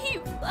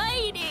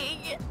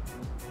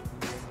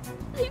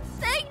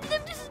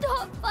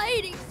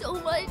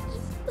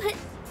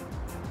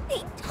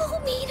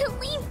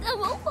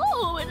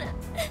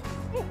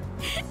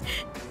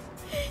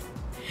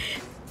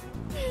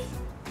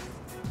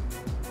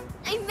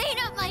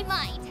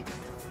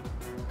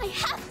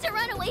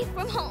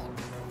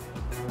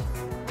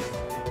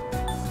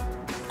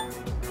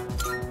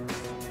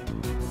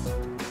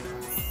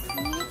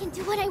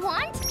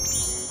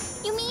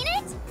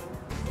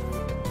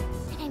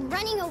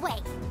away.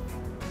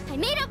 I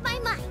made up my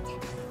mind.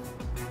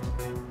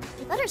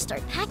 I better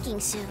start packing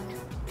soon.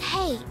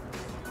 Hey,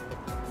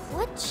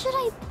 what should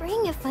I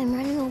bring if I'm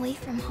running away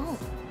from home?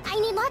 I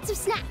need lots of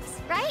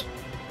snacks, right?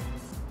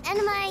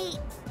 And my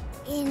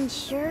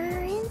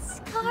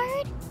insurance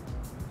card?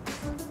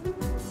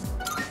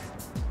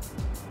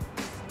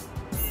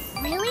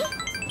 Really?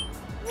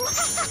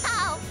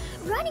 Wow!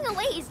 Running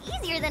away is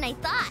easier than I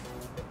thought.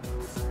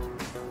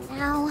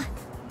 Now,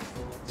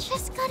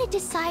 just gotta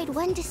decide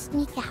when to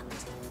sneak out.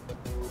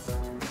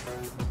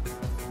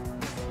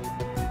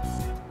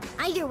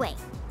 Either way,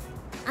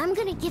 I'm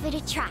gonna give it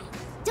a try.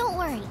 Don't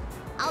worry,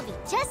 I'll be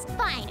just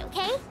fine,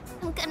 okay?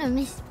 I'm gonna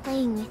miss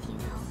playing with you,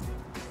 though.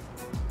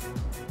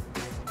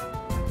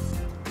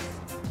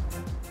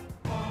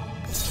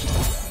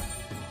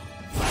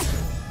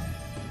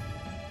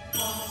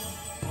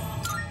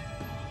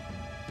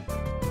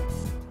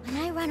 When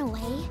I run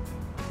away,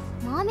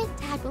 Mom and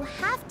Dad will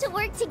have to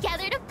work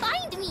together to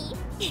find me.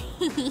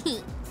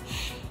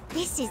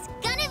 This is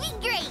gonna be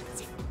great.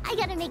 I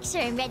gotta make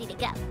sure I'm ready to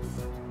go.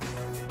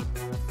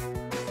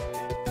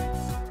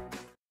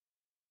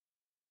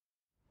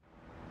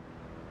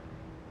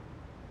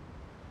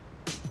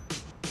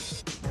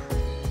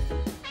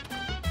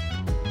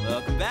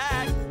 Welcome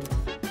back.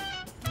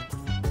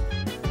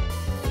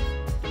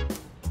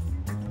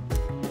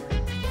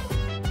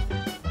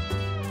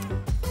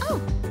 Oh.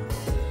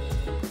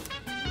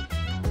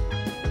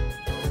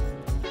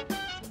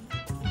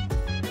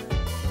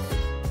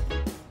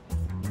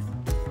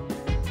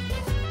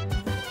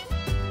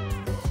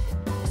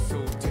 So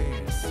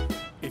dance,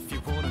 if you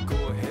wanna go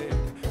ahead.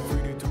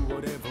 Free to do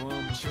whatever,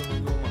 I'm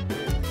chilling on my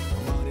bed.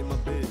 I'm out in my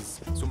biz,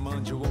 so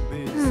mind your own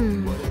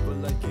biz. Whatever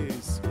like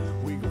is,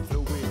 we gon'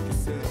 flow with the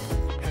set.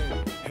 Hey,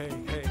 hey,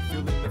 hey,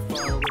 feeling the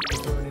fire with the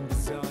burning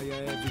desire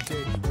every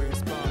day. We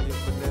inspire,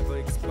 but never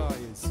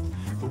expires.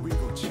 But we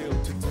gon' chill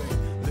today,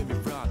 let me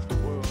rock the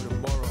world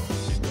tomorrow,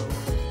 you know.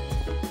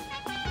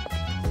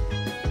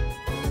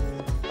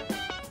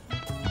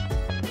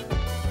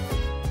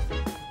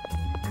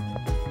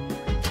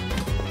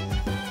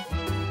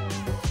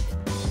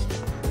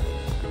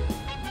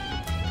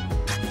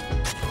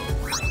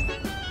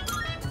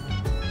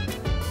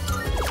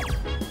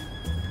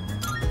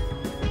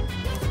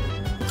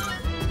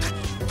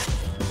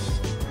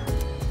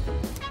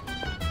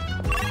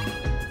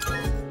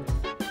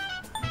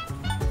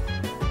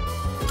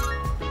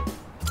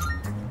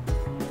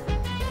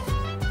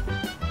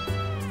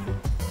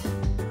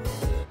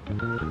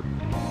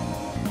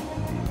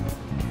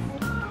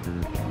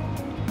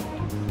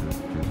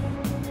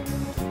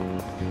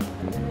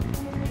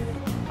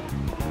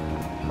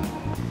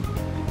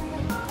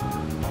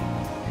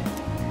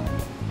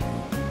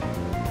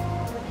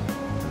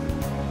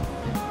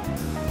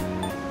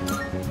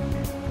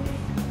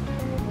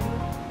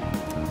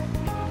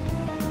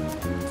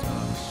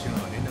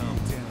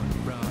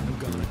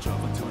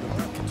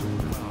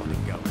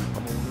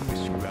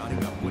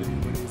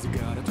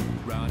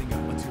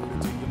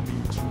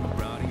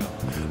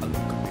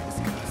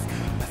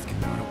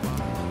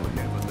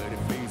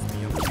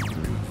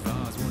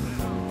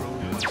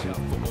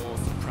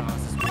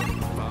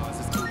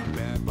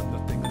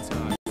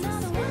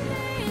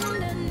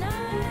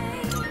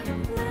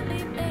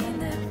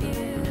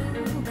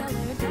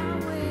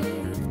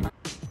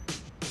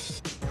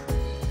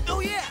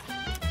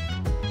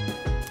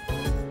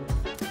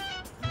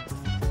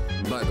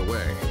 By the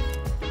way,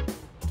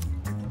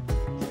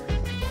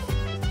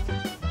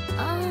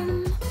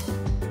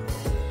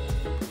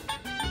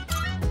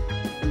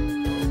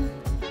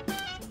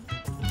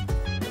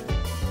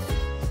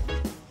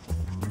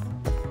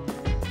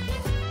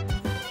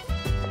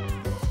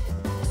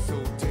 So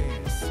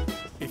dance,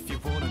 if you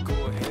wanna go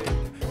ahead.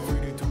 Free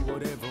to do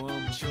whatever,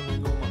 I'm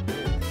chilling on my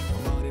bed.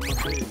 I'm out in my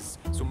biz,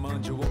 so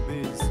mind your own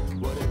biz.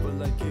 Whatever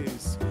like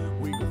is,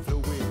 we gon' flow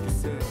with the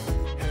set.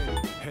 Hey,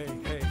 hey,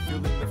 hey,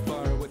 feeling the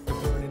fire with the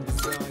burning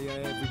desire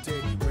every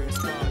day. We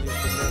inspire,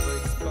 but never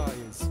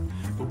expires.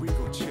 But we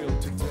gon' chill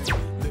today,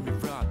 let me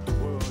rock the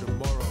world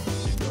tomorrow,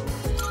 you know.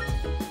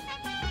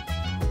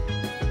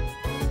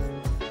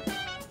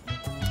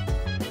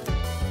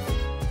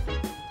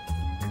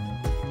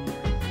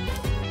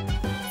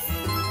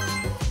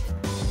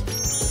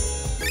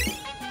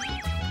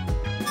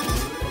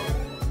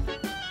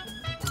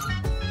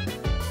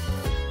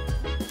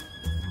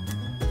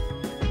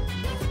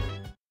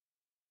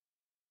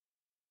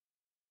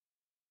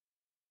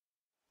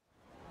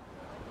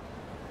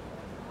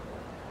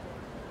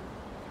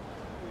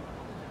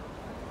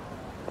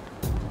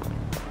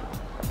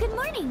 Good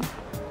morning.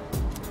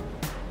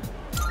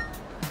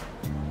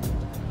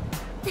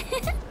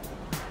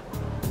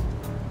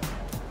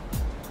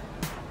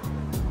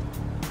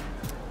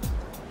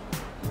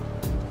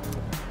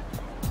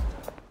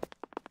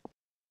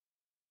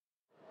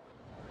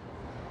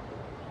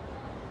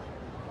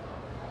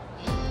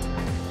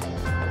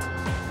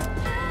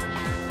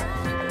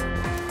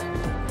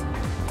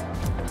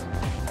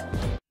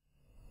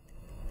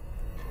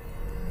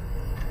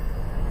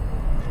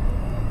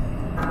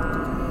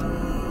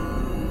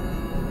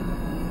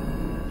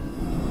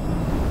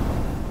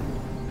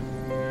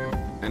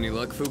 Any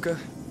luck, Fuka?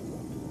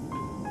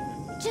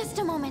 Just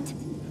a moment.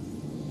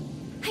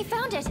 I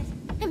found it.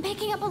 I'm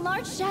picking up a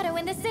large shadow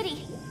in the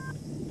city.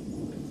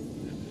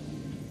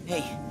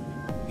 Hey,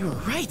 you were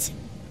right.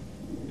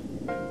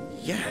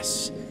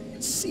 Yes,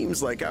 it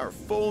seems like our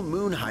full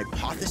moon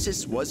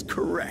hypothesis was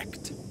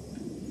correct.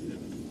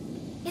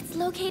 It's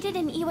located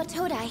in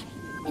Iwatodai,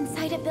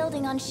 inside a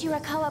building on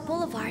Shirakawa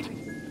Boulevard.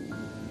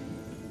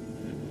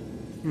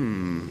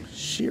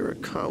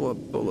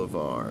 Shirakawa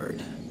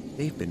Boulevard.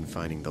 They've been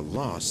finding the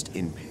lost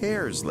in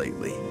pairs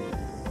lately.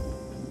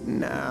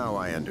 Now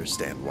I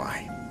understand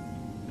why.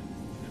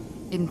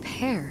 In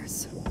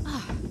pairs.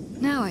 Ah,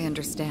 now I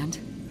understand.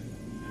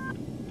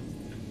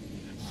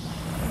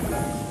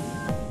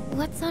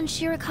 What's on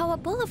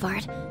Shirakawa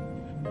Boulevard?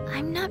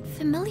 I'm not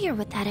familiar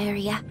with that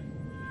area.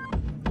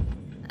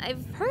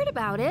 I've heard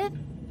about it,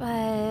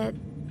 but...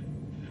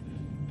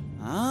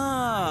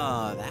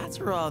 Oh, that's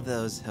where all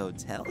those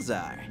hotels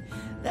are.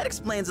 That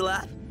explains a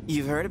lot.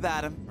 You've heard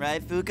about them,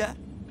 right, Fuka?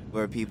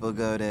 Where people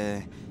go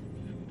to,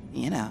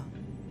 you know.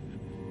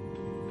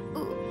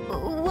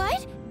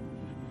 What?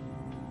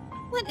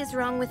 What is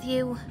wrong with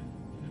you?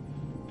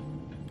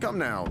 Come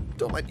now,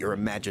 don't let your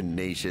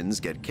imaginations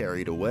get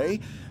carried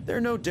away.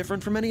 They're no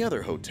different from any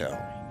other hotel.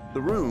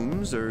 The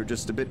rooms are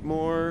just a bit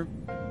more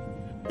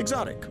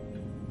exotic.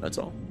 That's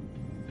all.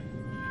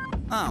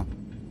 Oh,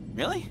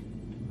 really?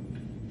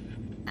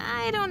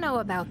 I don't know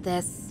about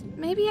this.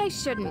 Maybe I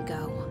shouldn't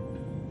go.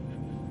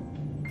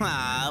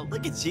 Ah,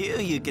 look at you,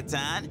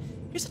 Yucatan.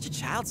 You're such a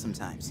child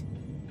sometimes.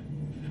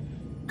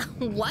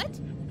 What?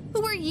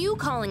 Who are you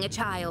calling a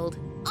child?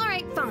 All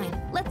right,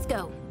 fine. Let's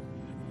go.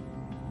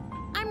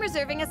 I'm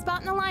reserving a spot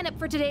in the lineup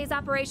for today's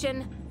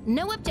operation.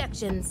 No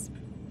objections.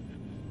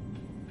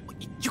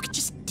 You could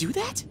just do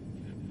that?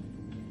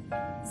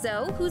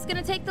 So, who's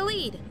gonna take the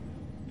lead?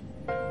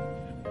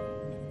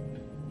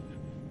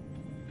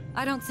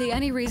 I don't see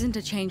any reason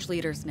to change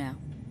leaders now.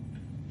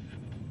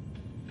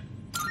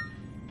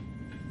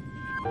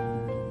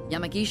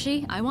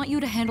 Yamagishi, I want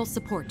you to handle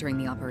support during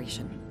the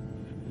operation.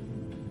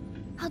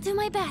 I'll do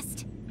my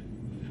best.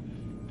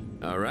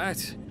 All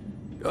right.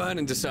 Go ahead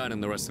and decide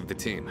on the rest of the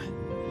team.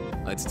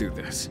 Let's do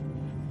this.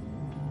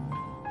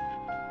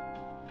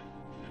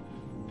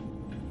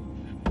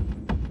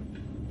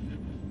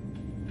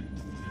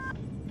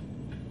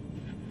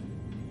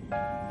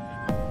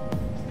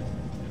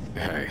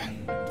 Hey.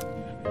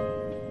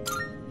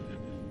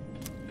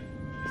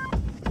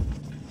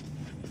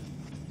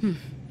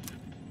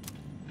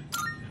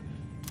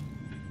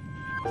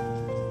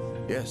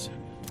 Yes.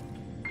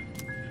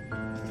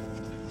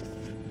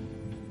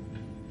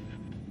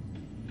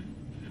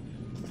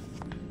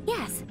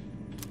 Yes.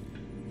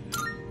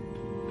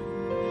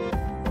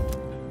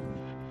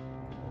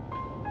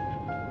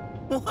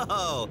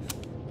 Whoa!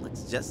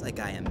 Looks just like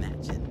I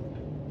imagined.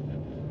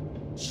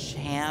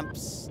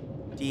 Champs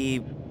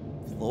de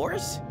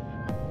Flores?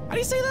 How do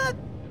you say that?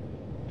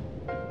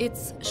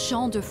 It's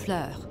Champ de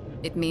Fleurs.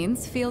 It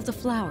means field of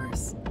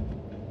flowers.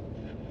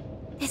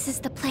 This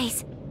is the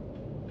place.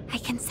 I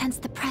can sense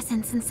the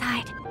presence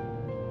inside.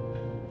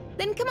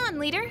 Then come on,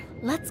 leader.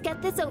 Let's get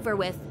this over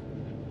with.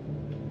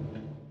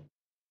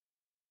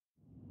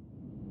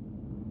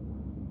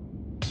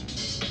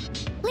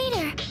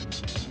 Leader!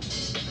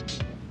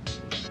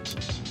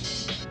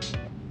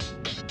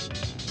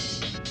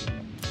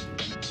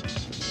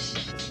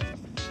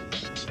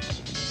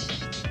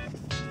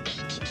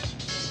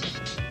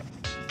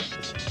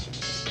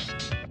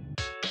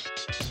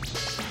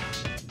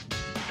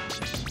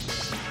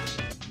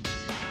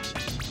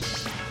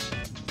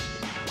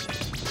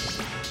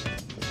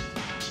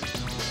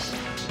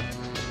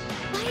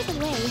 By the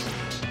way,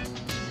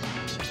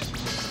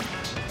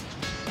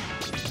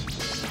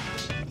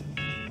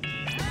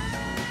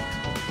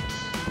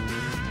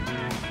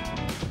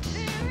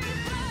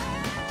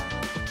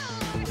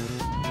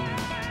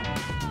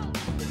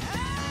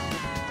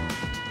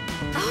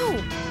 Oh!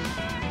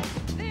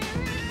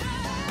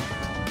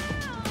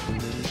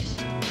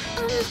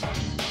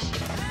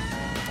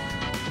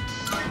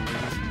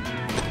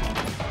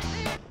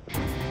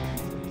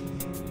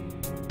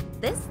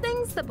 This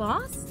thing's the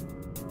boss?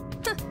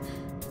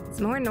 It's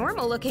more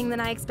normal looking than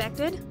I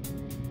expected.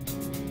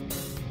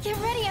 get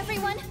ready,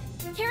 everyone.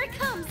 Here it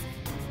comes.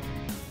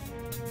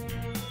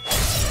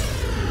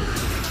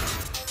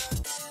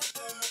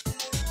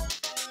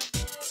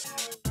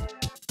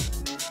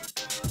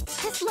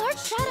 This large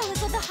shadow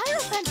is of the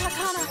Hierophant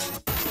Arcana.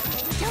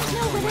 Don't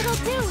know what it'll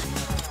do.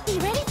 Be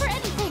ready for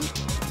anything.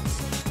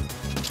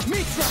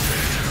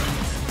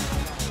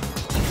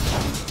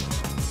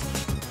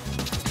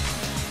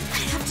 I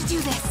have to do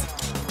this.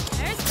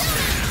 There's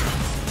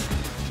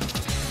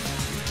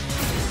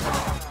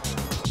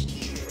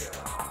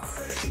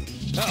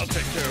I'll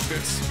take care of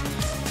this.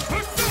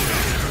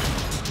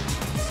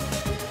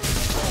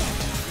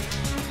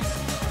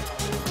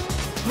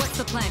 What's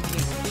the plan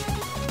here?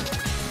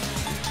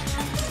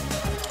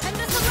 And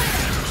this is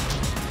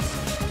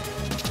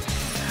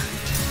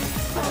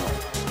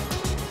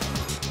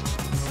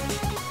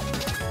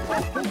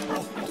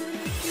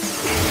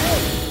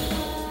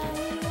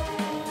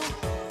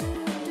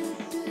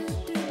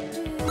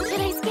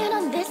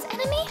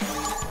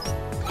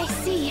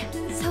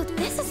see. So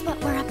this is what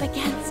we're up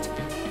against.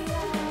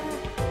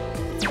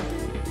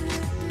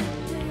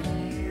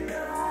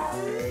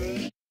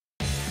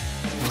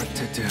 What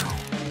to do?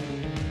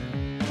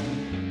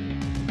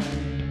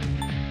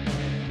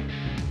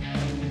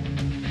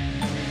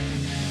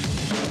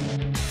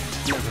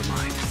 Never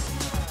mind.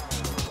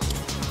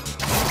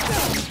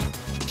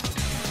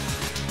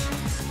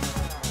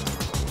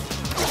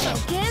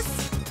 Focus.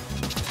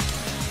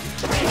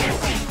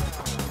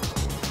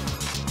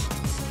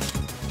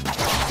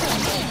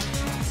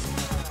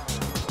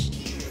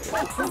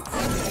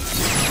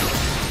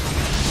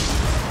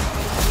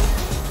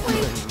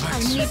 I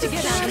need to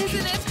get out,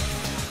 isn't it?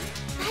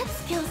 That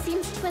skill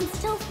seems to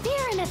instill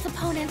fear in its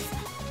opponents.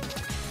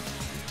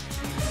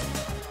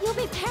 You'll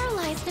be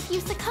paralyzed if you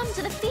succumb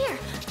to the fear.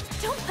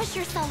 Don't push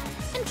yourself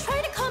and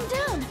try to calm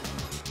down.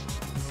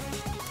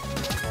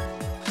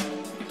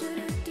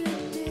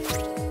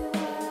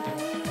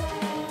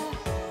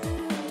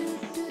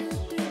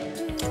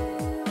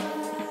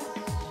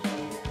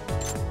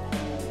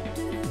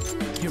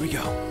 Here we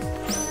go.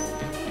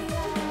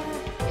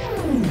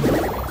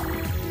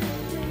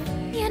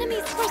 The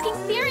enemy's stoking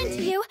fear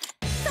into you.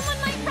 Someone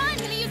might run. I'm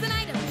gonna use an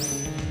item.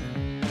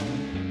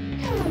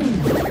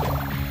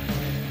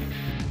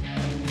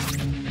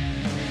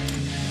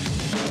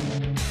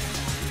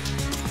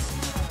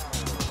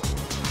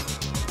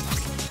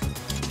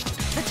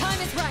 The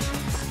time is right.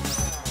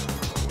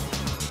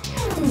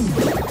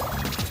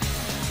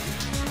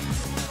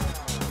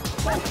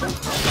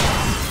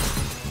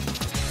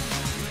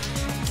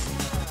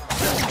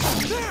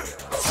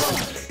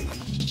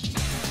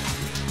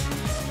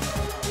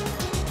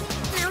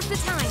 Now's the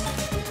time.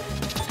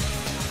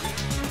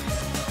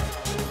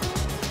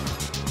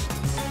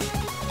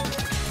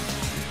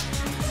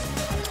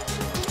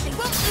 I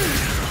won't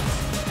lose.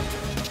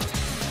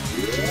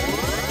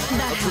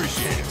 That helps.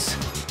 Appreciate it.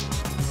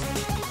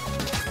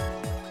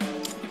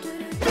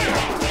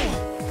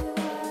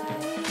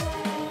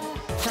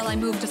 Shall I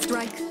move to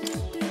strike?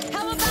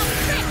 How about this?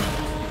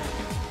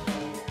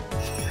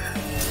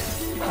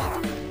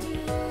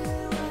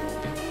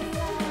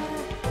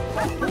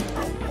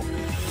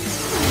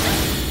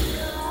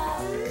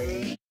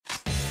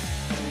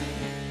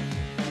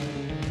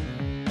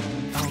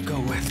 I'll go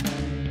with.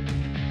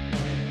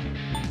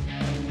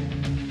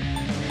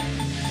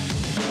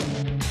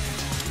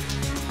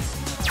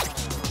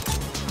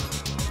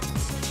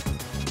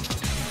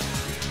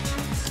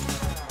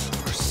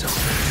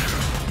 Persona.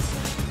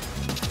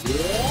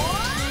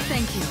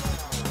 Thank you.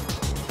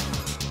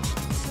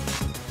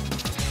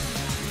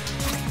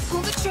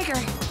 Pull the trigger.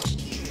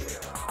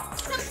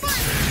 Have fun!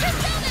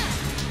 Persona!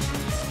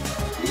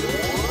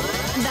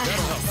 That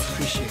helps.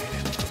 Appreciate it.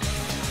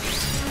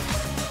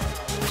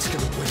 Let's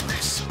get a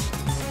witness.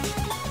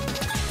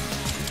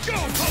 Go,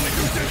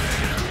 Polygoon!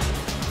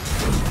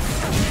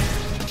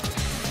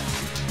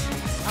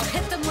 I'll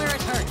hit them where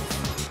it hurts.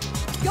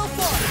 Go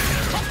for it!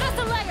 That's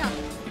a layup!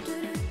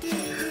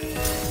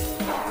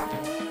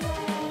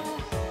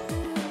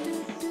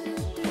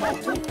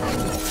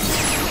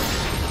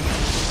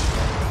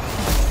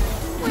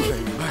 Wait,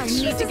 I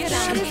need to get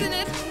out, isn't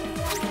it?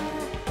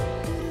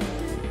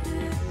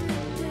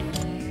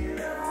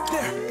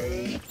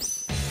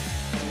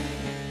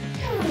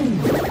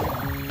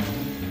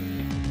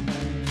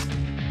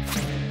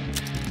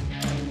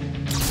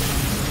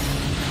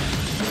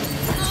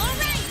 All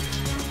right,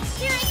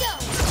 here I go.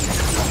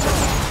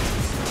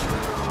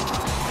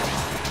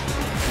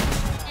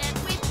 And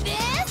with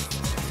this,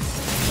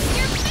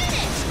 you're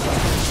finished.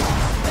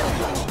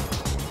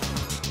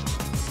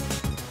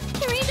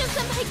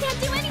 Kirito-senpai can't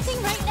do anything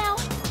right now.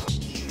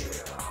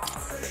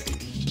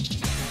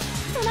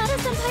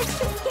 Sonata-senpai's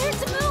too scared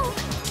to move.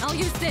 I'll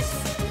use this.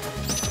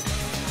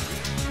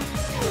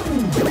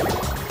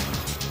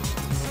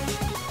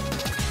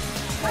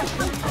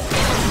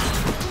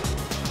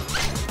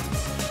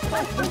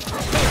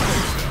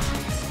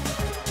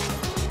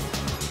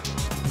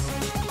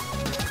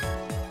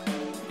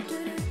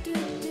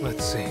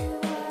 Let's see.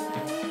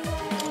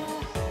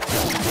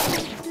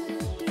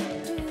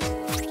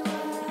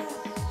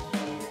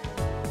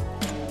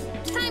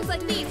 Times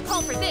like these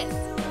call for this.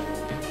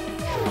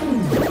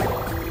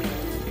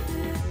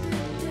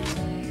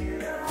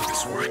 Will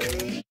this work?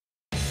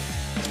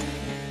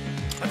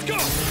 Let's go!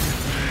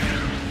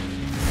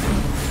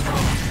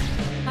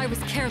 I was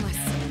careless.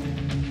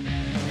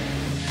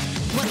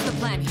 What's the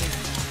plan here?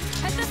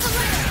 Head this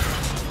away!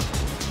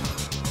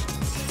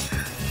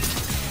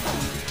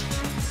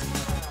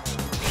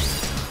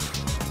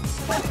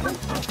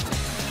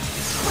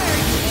 Where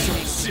are you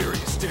aiming?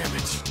 Serious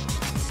damage.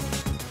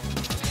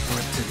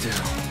 What to do?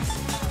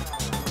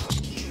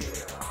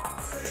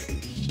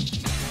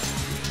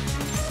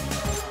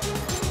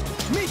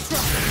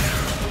 Mitra!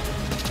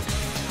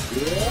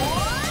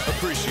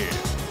 Appreciate it.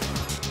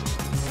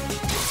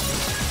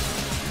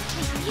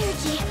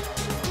 Ryuji, I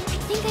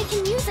think I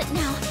can use it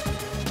now.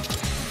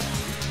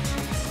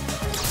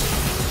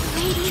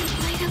 Radiant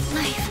light of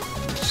life,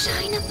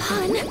 shine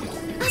upon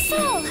us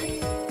all.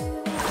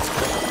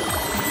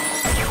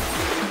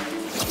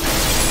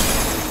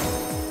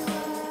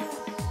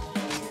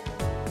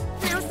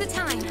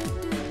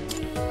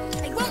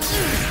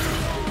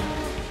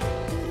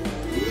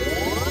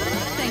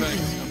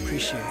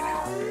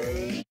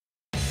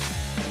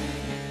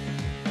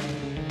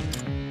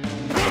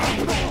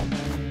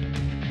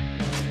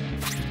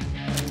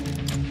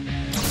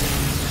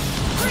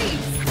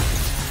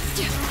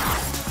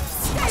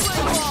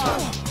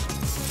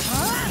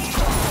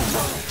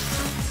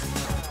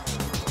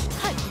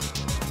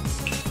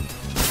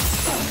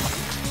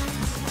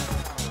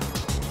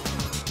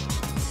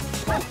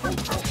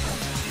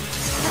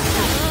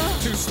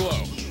 Too slow.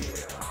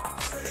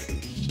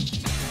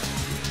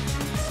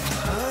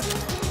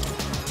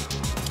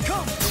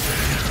 Come!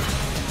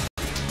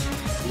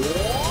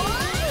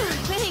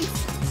 Thanks.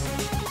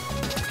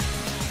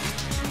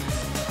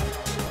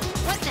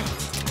 What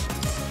next?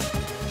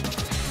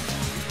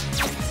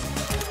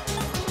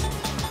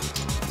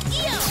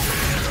 Yo!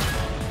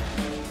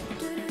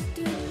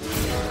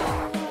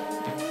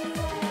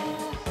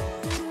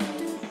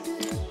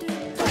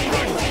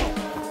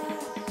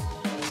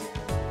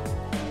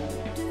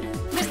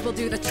 This will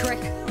do the trick.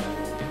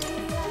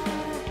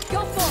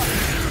 Go for it!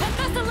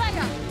 That's the leg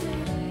up!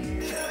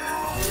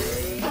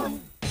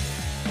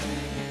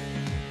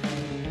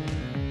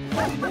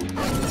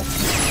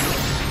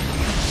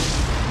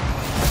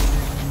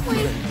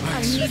 Wait,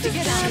 I need to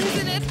get out,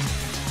 isn't it?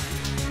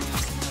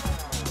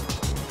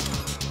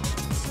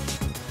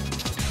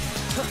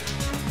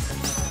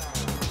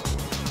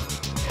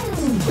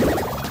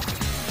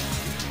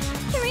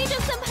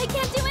 Kirito-senpai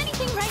can't do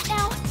anything right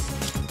now.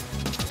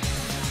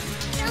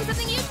 Found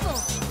something useful.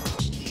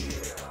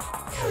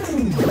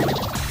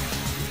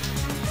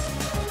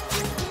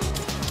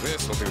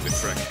 This will do the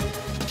trick.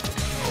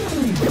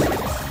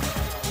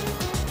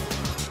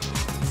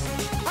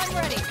 I'm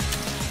ready.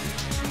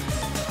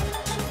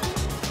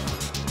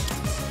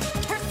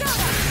 Persona!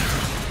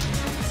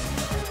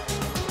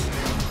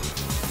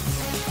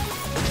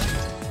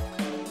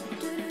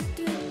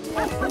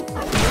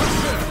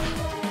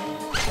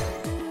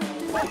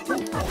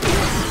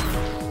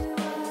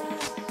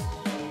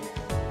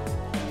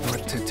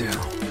 What to do?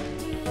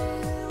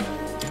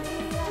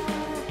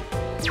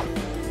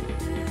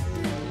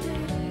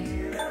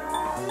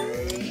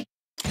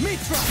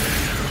 Mitra!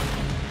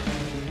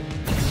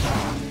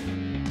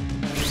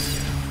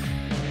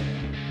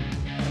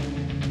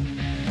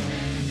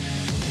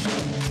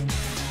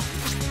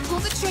 Pull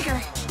the trigger.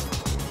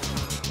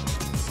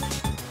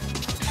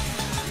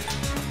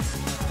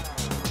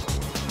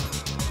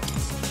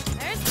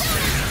 There's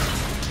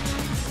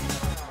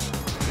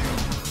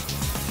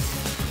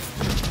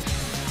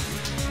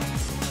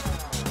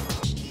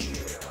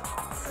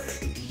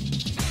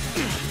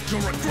You'll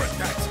regret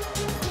that!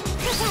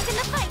 We're back in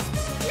the fight.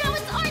 Now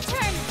it's our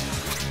turn.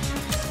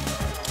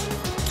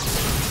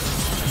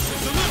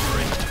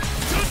 Delivery!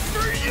 Just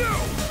for you!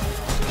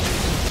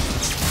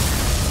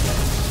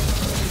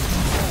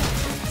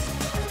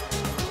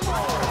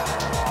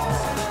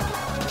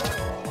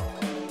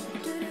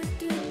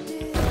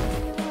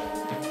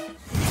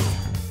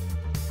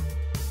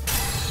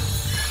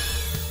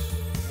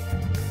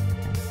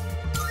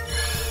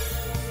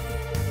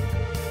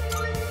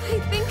 I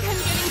think I'm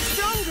getting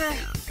stronger.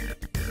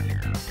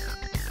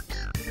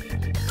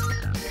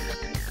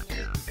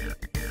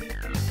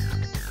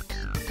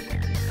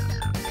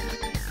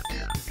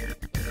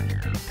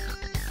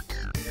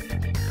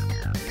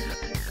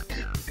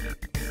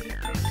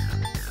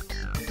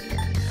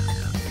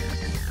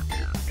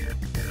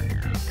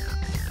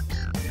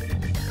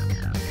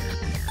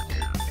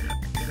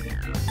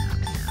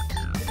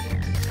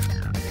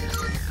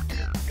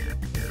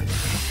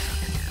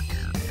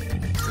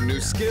 It's a new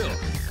skill.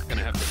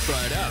 Gonna have to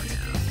try it out.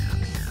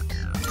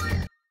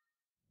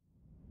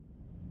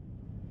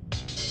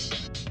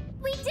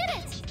 We did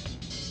it!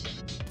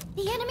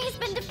 The enemy's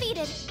been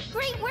defeated.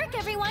 Great work,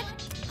 everyone.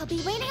 I'll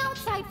be waiting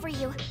outside for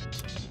you.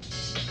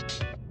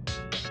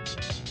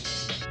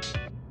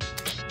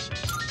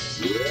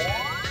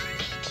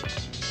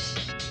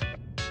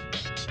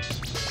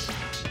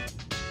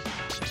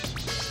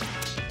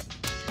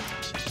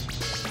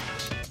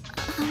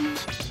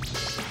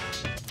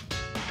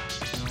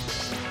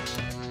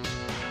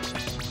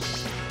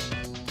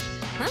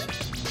 Huh?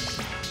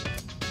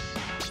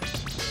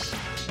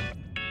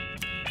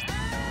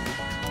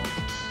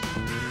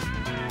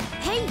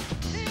 Hey!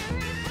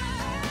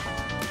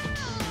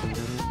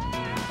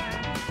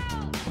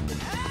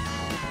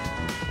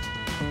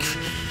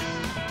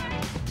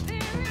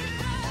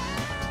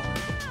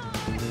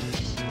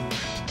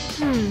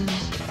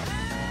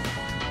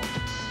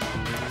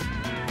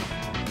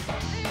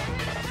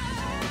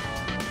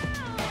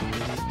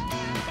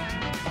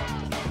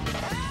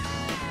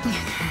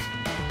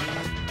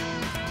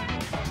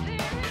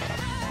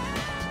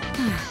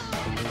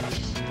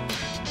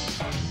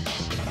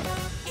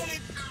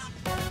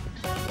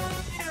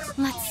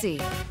 Let's see.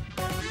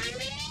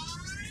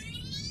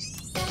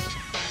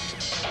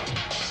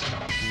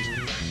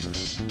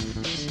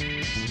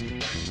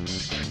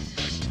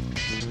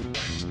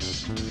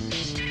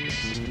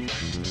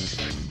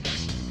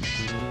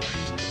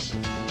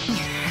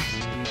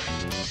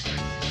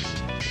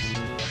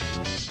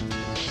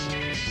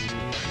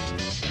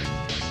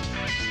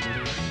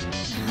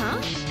 Huh?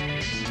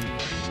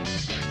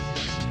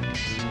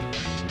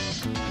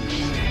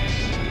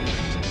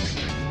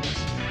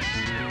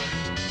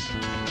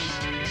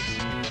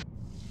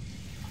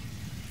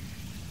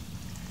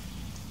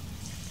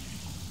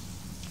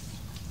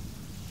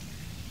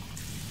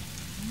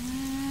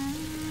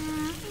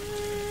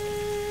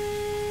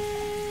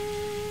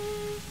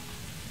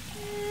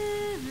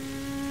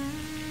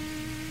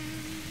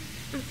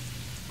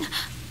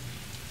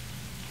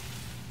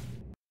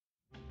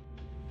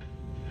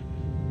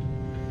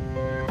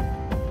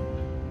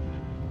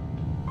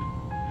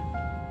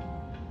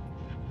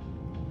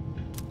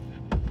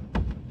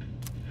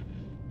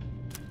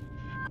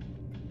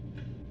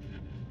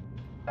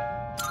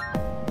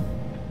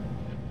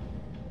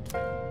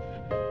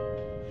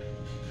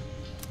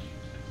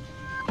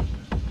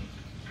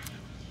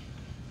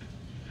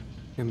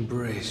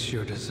 Embrace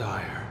your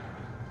desire.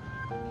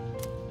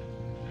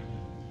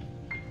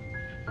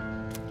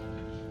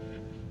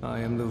 I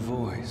am the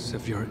voice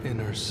of your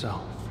inner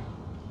self.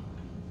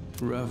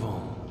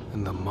 Revel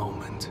in the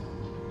moment.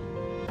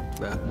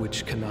 That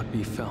which cannot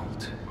be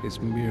felt is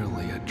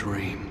merely a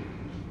dream.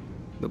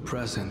 The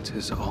present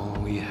is all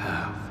we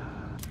have.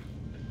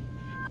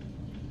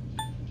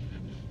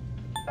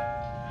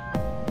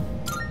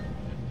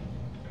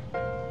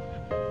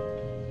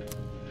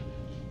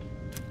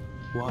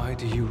 Why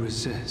do you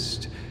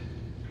resist?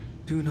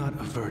 Do not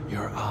avert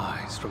your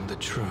eyes from the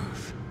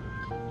truth.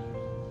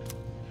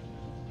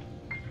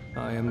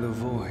 I am the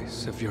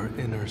voice of your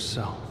inner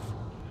self.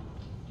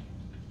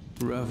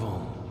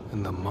 Revel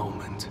in the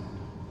moment.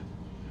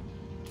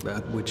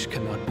 That which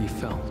cannot be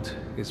felt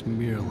is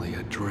merely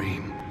a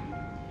dream.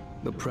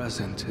 The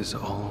present is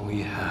all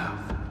we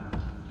have.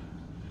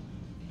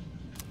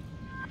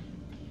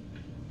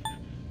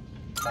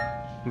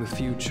 The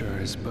future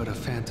is but a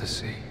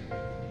fantasy.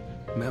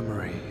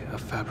 Memory a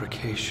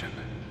fabrication.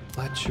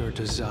 Let your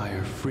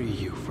desire free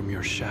you from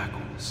your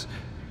shackles.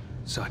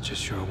 Such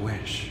is your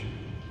wish.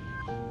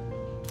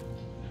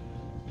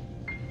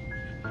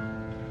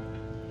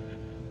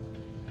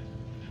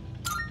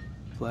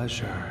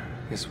 Pleasure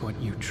is what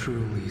you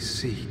truly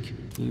seek.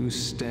 You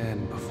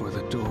stand before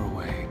the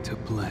doorway to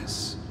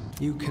bliss.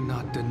 You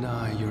cannot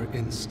deny your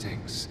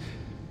instincts.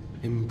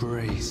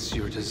 Embrace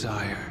your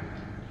desire.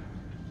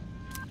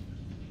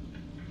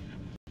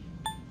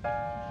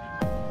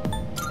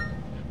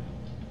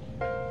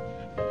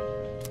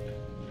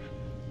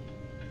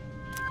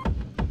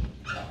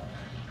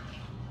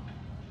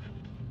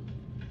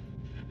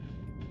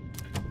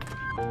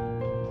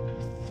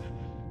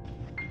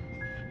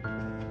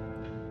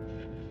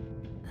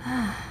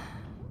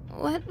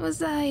 What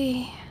was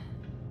I...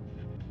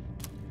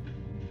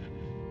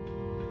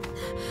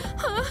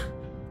 Huh?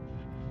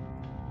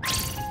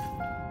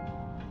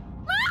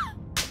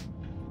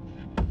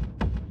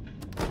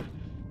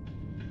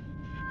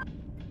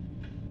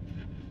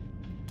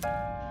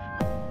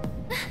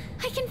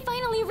 I can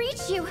finally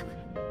reach you!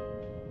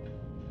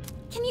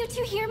 Can you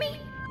two hear me?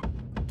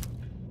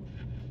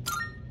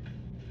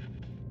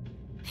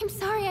 I'm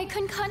sorry I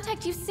couldn't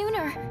contact you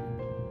sooner.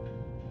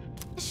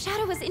 The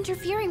shadow was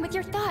interfering with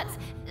your thoughts,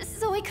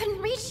 so I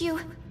couldn't reach you.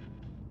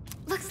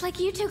 Looks like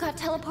you two got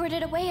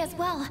teleported away as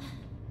well.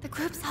 The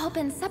group's all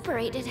been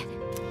separated.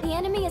 The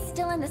enemy is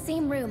still in the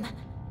same room.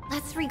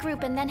 Let's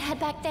regroup and then head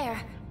back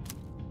there.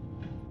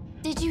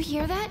 Did you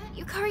hear that,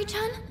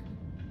 Yukari-chan?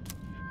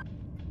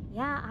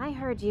 Yeah, I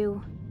heard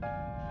you.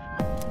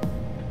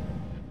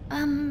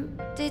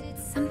 Did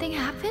something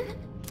happen?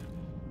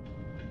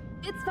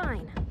 It's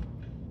fine.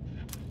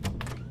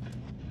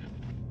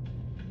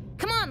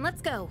 Come on,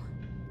 let's go.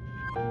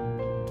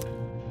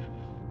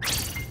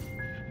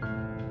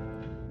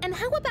 And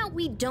how about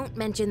we don't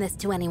mention this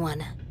to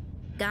anyone?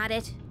 Got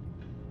it?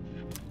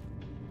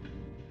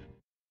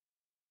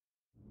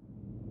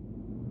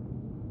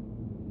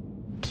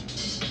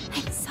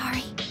 I'm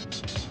sorry.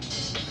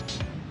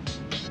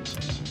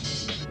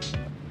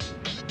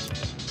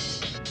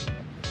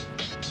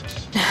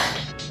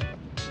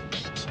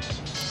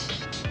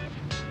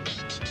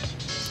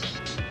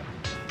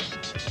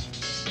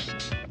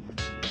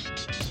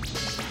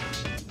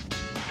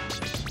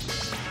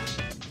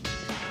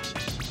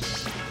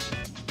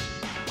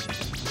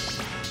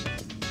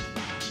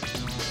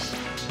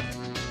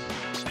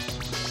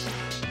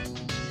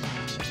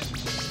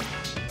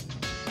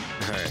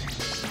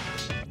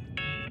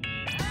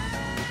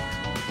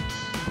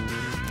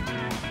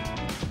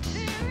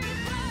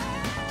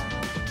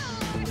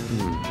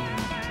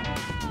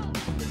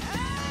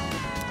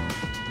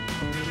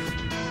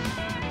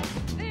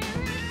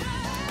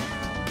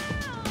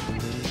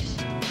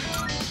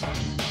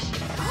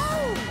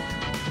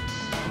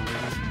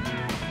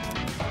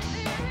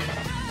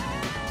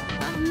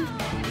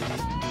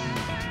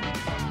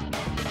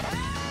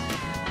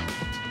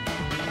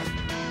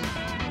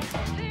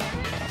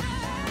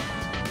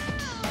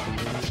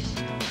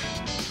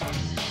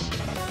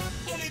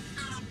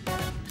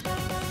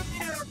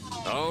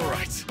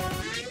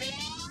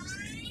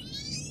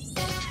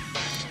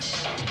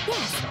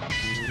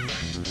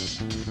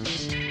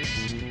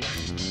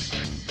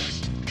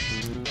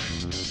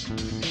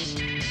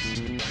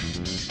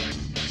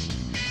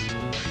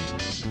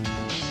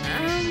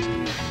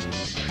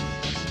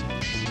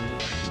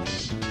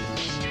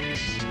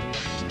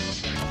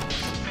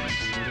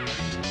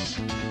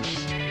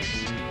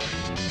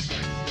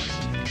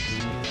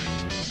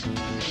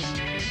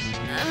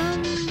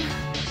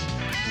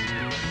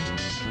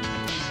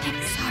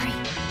 I'm sorry.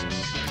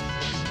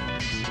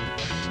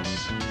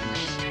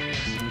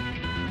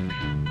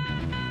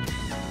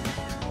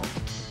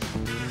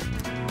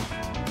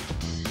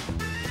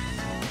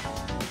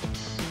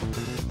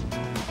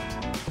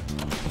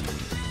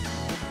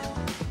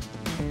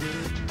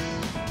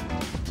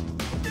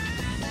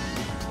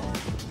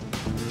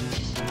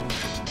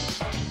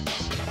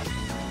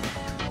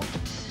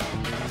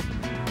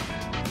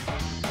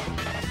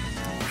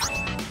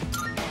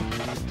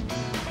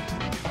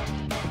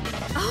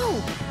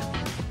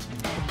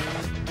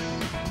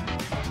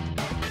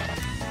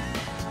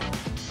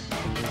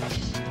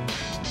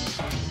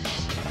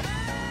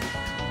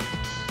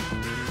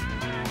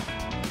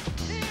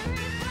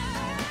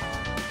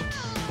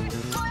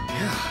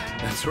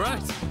 That's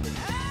right.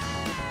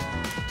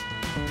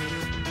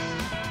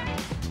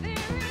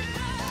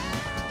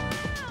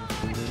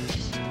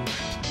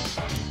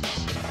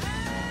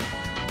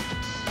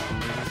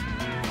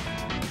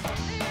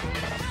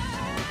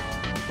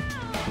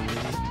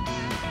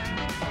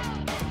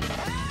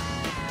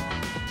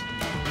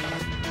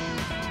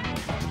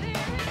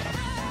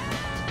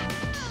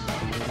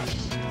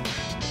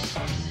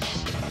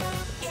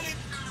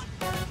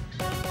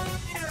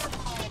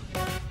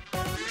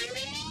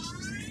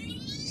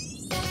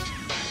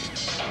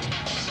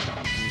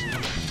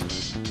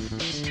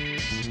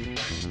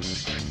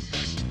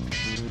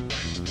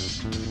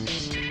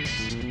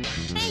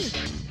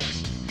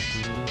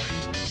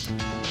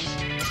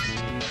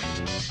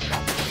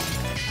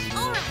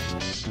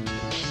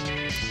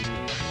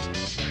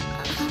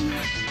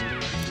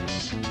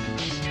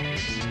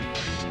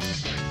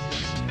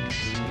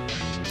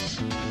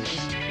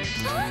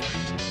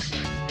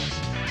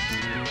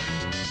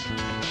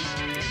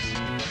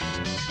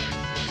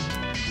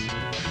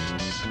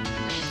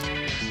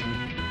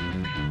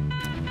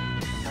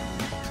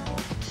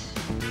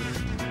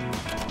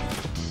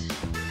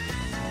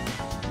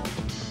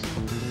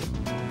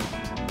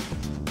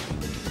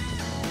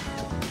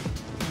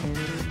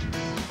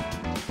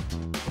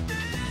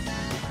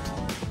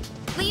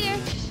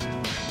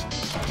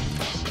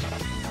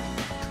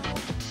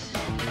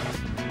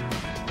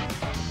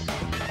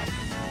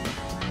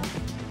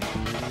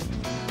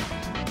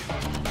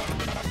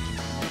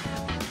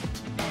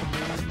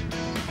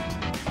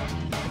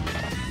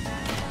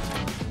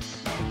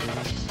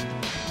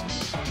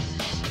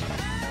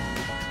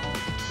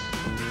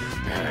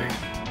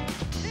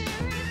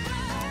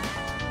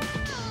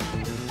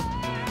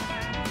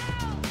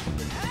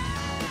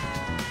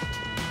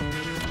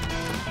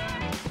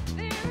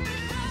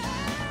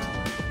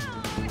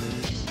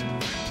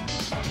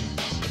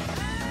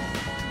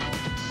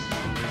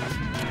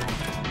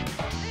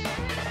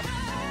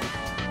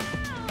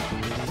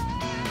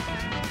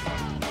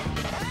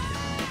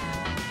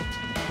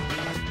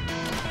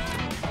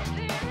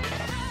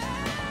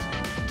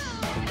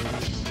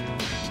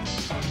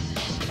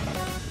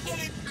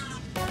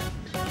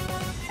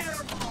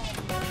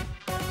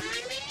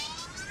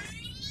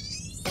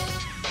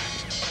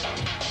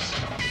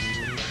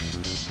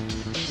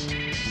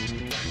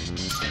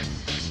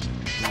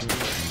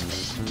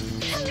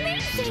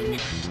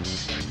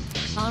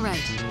 All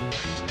right.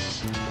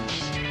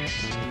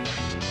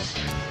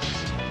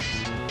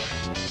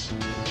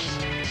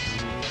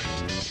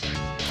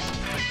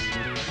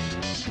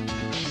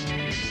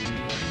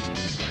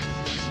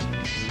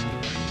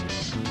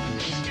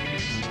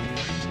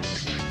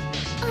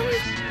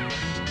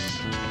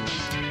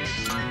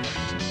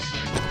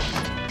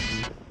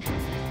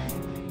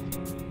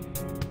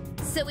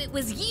 So it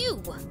was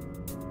you!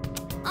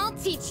 I'll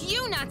teach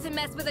you not to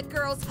mess with a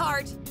girl's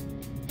heart!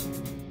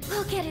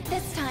 We'll get it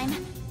this time.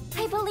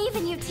 I believe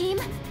in you, team.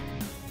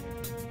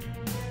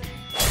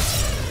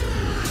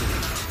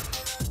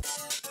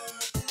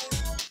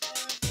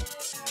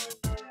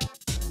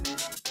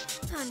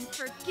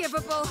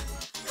 Unforgivable!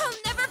 I'll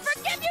never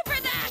forgive you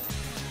for that!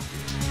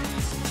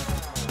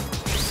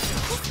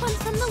 This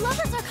one's from the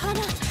Lover's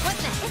Arcana. What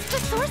the? It's the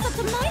source of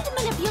the mind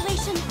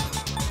manipulation.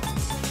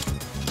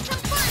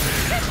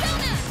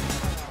 Persona!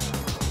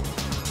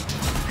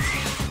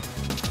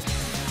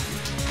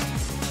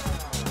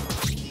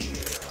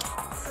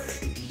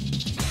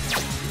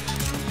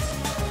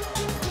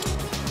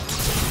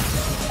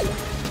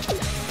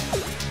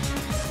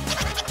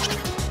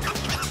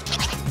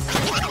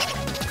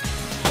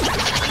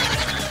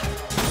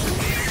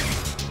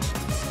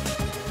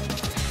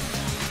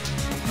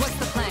 What's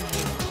the plan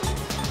here?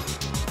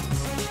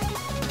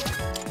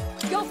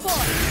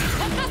 Geforce!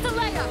 And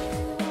Leia!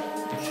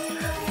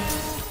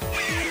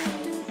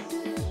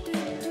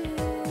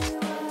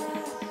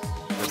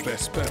 The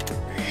best bet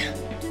would be...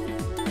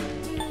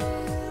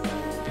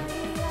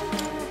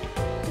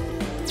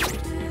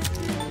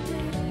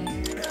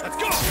 Let's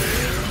go!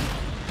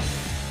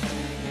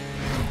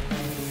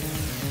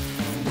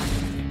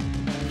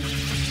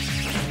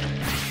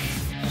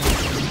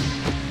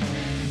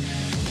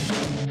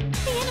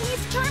 The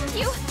enemy's charmed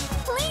you.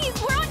 Please,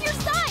 we're on your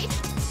side.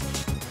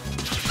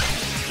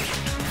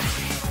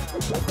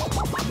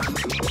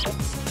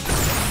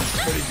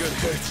 Pretty good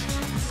hit.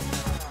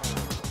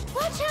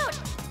 Watch out!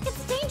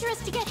 It's dangerous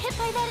to get hit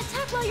by that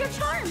attack while you're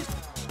charmed.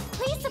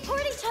 Please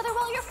support each other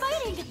while you're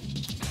fighting.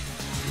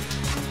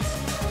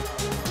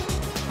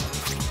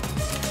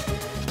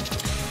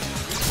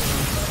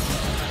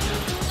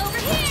 Over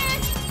here!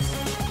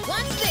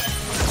 Watch this!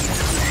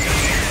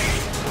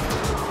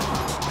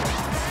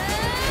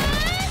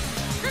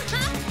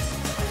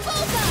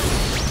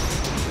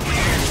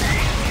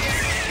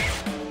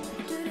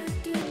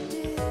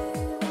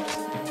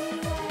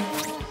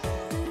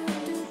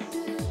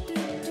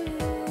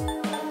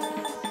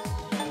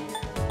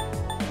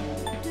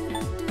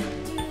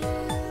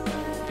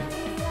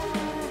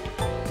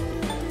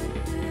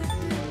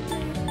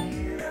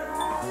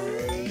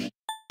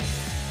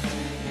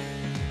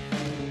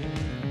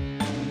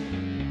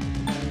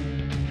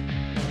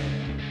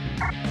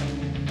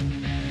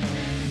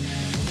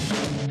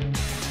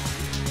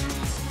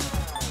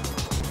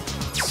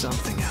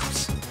 something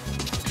else.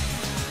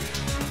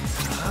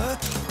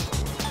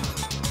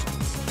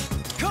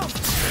 Come!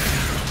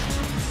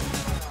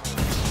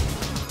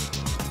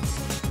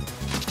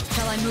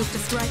 Shall I move to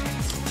strike?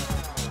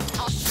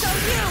 I'll show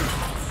you!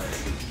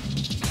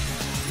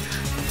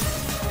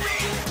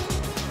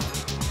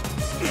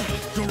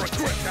 You'll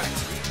regret that!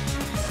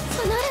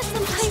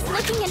 Sonata-senpai's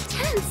looking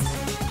intense.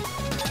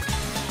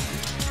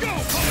 Go,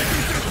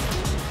 Polyjuice!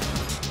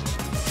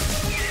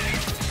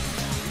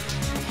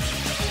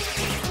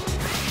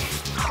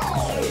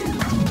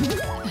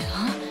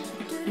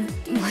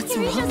 What's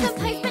wrong with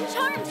Eureka-senpai's me? been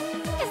charmed.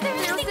 Is there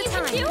Now's anything the you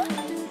can time. do?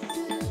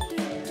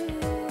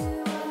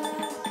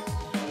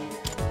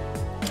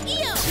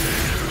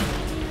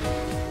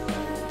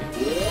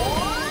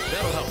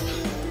 That'll help.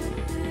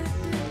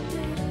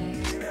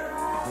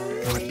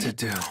 What to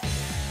do?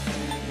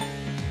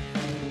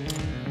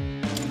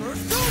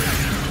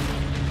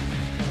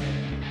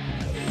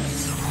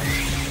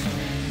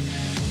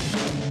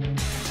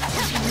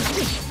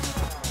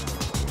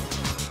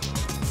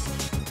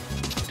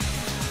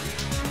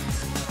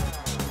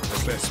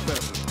 The best bet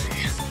would be.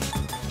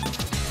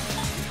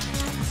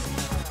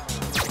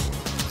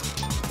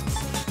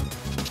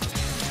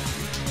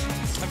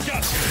 I've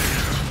got it!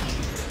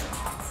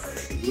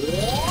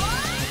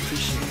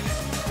 Appreciate it.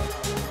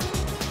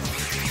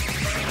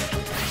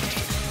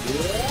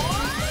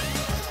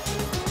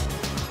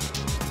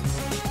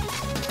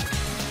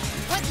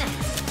 What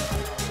next?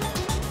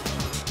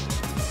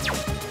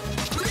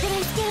 Did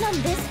I scan on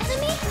this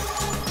enemy?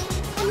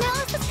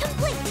 Analysis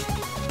complete.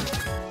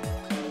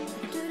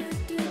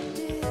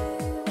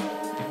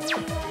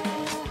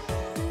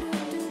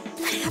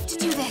 I have to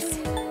do this.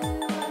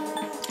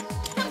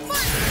 Have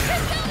fun,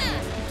 Persona!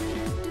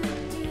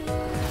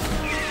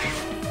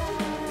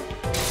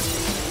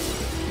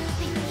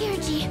 My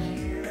Georgie,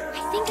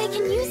 I think I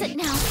can use it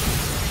now.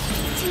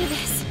 Do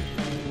this.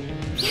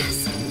 Yes,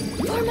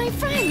 for my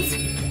friends.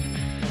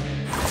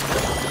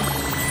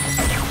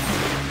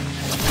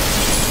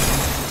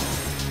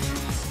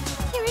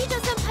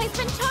 Eureka-senpai's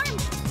been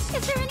charmed.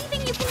 Is there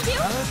anything you can do?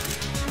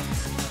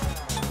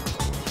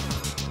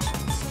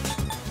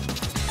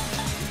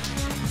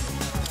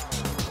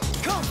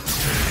 Come!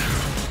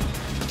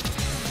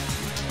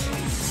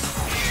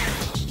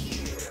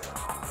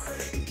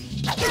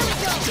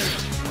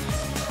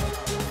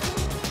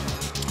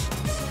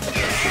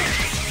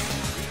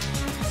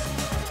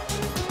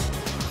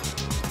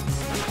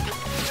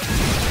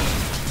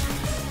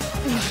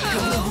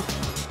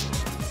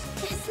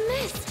 This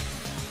mist.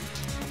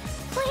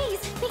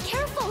 Please, be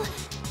careful.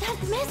 That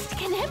mist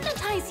can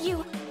hypnotize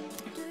you.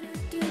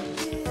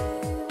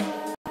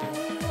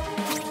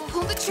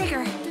 Pull the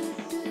trigger.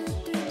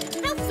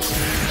 Help me!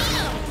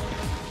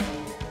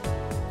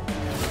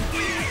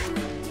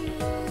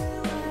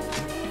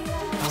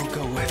 I'll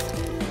go with.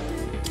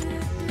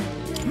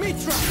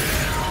 Mitra!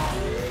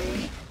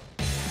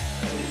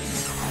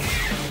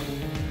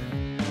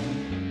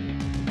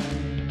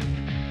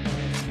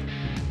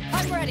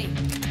 I'm ready.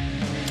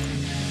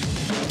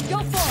 Go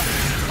for it.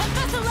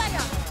 Professor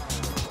Leia.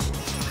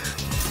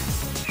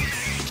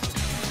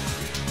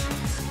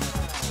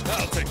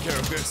 I'll take care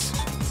of this.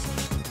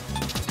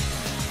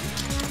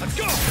 Let's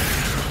go!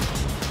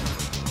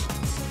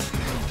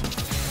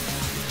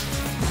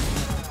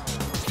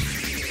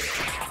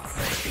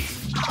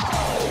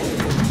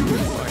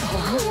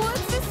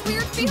 What's this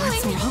weird feeling?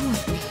 What's wrong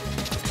with me?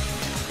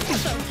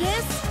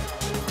 Focus.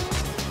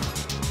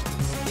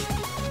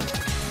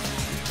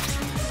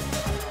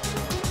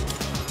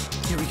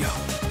 Here we go.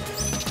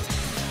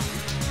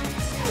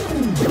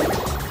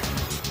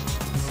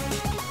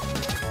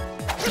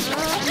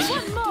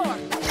 One more.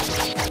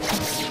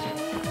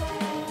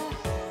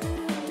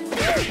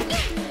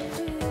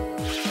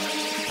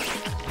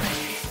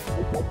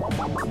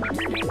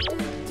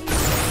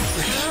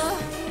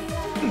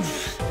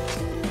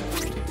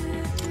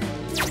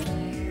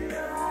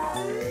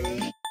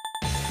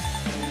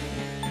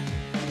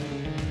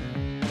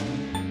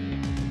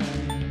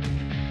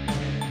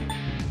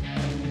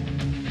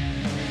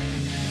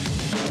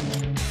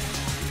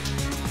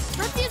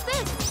 Let's use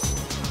this.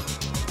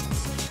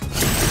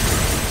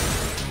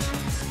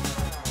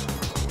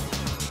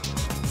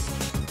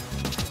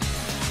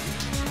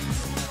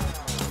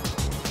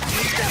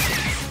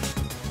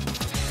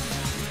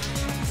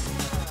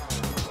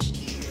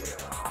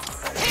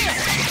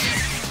 Here!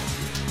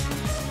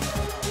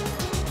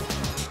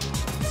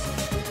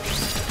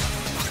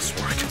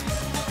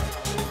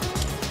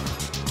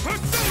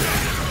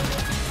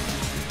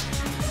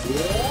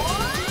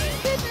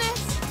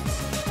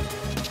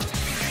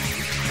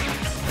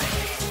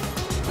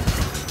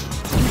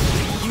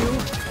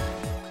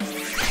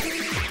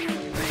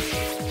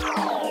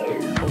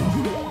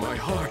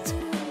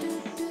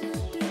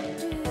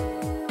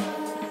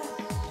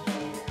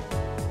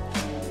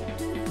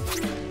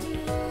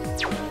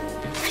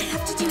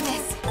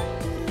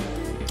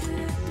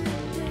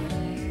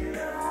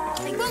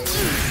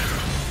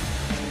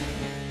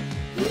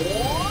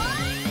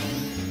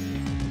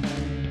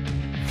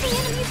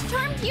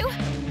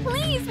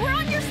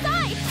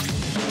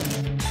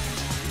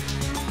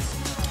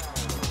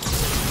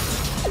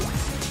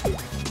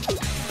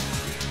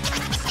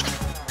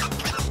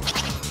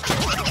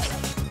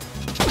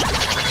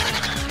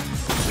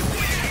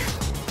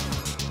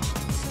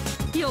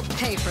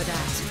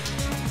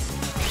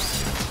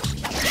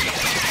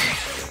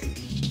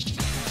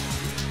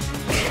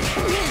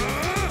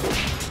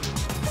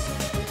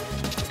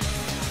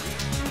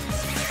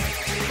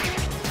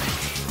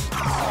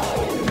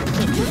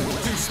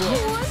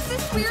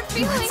 this weird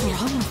feeling? What's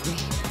wrong with me?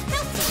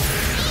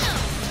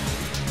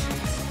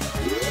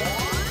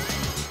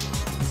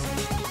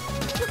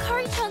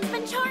 Yukari-chan's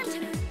been charmed.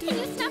 Can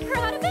you snap her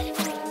out of it?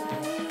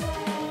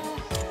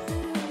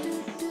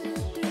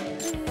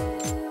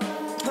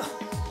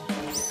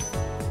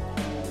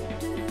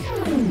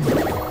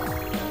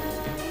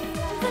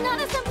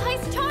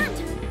 Banana-senpai's charmed.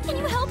 Can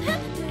you help him?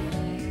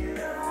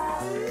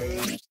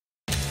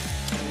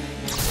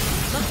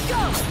 Let's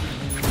go!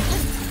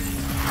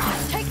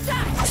 Take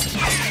that!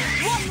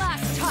 One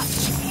last touch!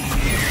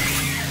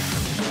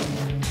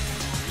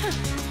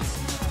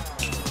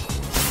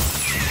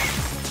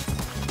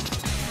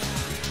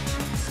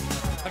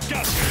 I've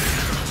got you.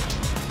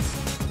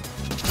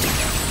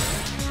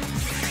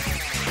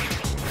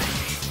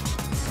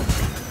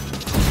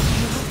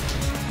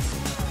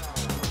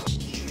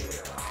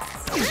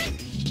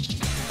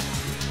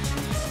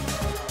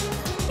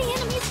 The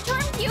enemy's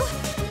charmed you.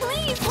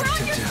 Please, we're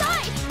on your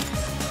side.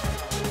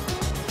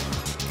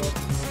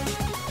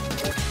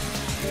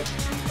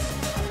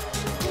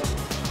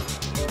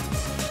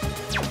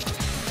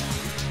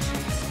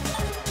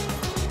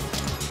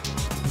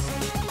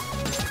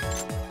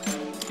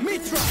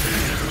 Mitra!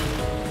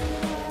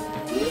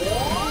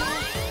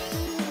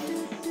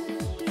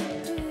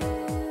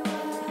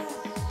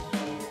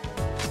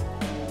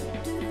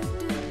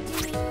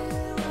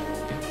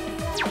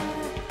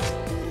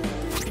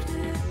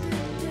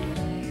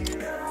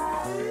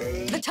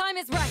 The time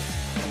is right!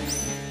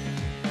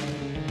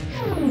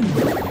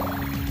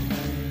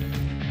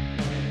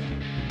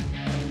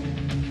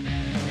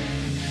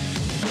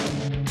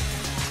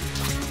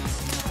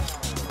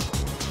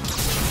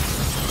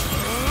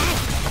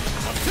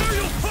 I'll tear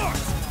you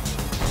apart!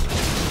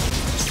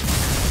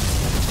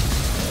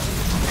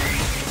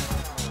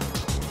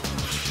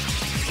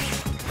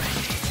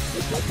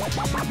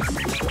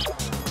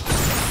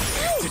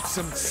 Did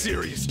some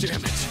serious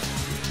damage.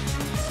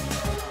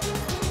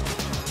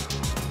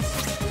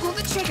 Pull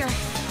the trigger.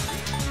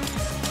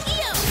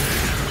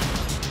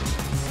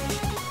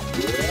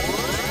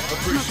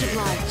 Appreciate it.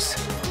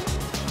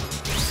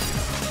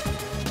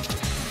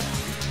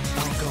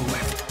 I'll go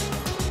with.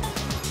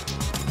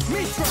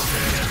 Mitra!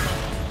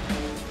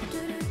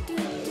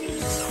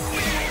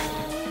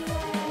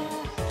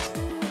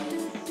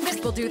 This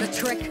will do the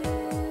trick.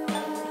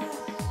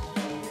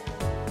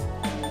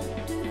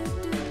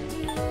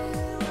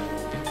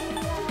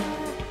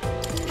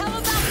 How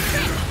about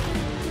this?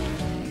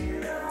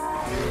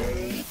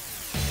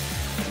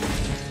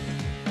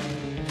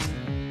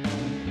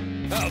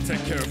 I'll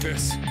take care of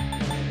this.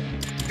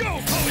 Go,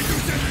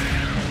 Polygoose!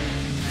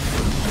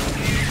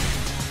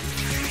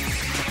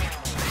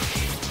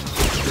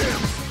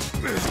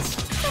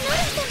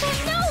 Banana-senpai,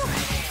 no!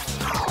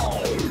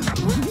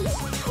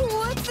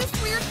 What's this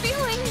weird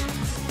feeling?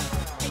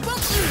 I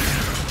won't lose.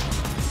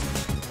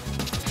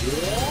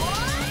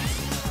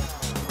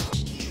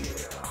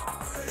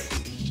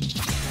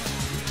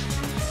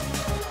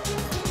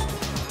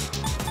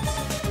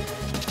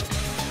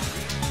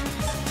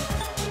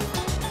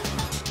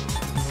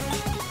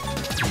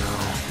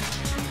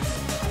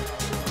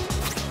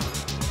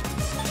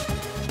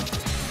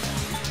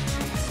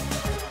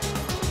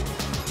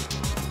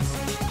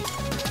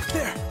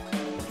 There!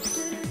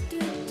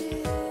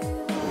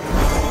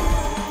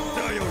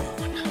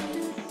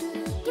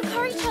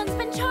 Yukari-chan's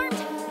been charmed.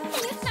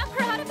 Can you snap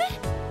her out of it?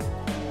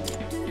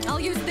 I'll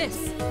use this.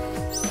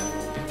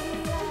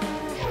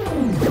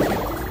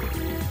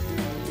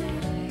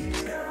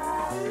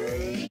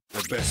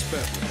 The best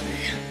bet would be.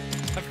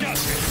 I've got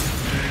this!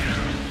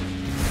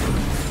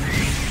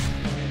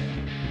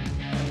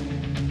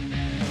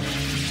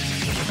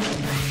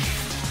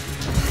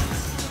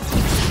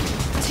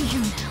 To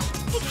you now.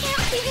 It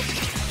can't be!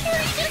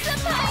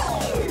 Kiryu-senpai!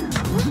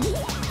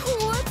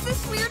 What's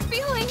this weird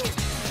feeling?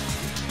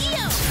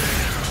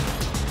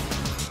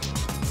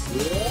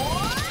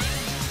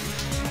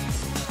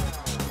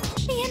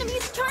 The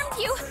enemy's charmed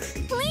you!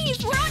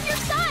 Please, we're on your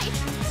side!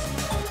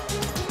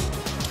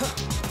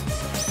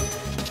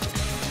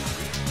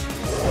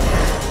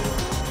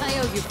 I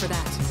owe you for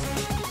that.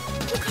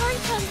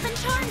 Yukari-chan's been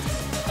charmed!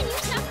 Can you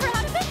snap her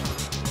out of it?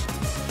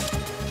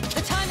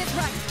 The time is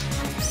right.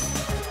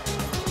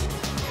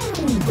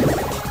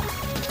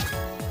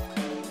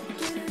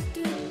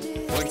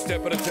 One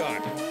step at a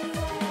time.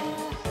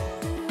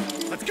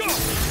 Let's go!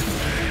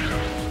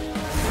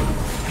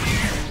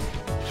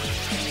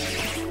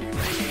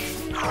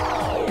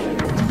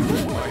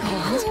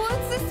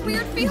 What's this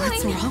weird feeling?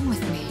 What's wrong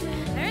with me?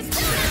 There's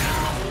still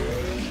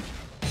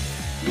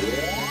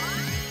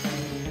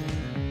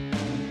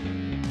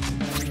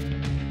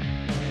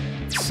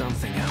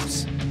Something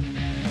else.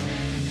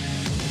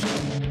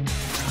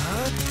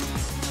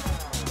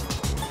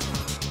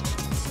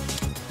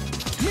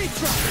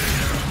 Mitra!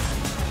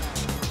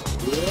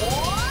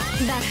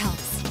 That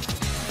helps.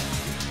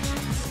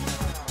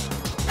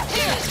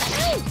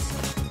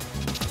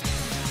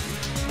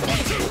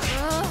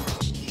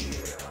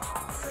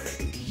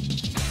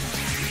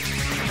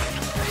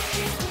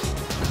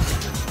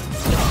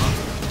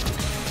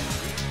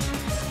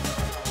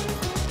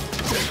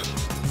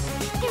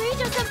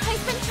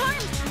 Senpai's been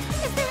charmed.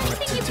 Is there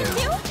anything you can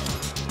do?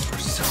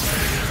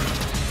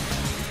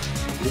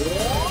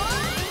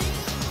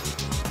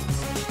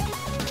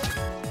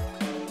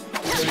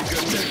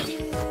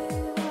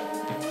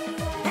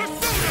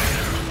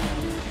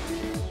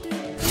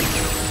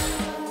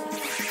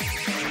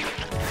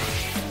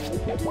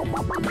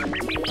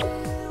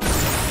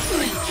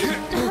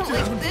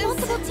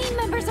 Multiple team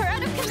members are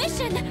out of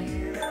commission.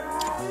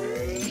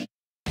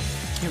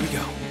 Here we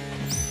go.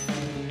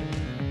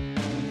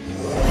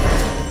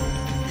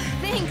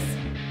 Thanks.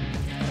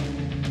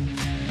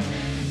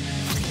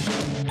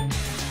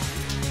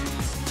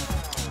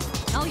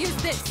 I'll use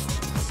this.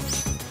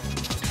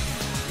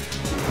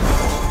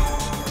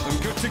 I'm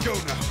good to go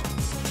now.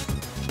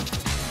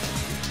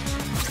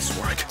 Nice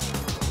work.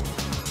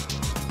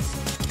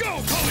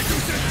 Go,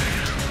 Polygoose!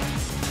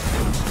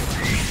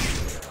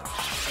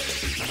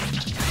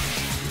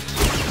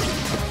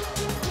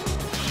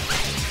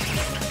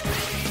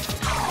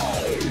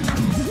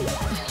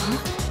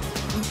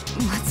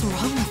 What's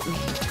wrong with me?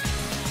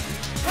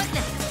 What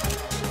next?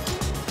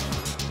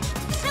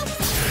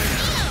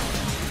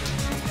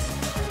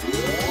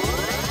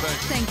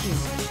 Thank you.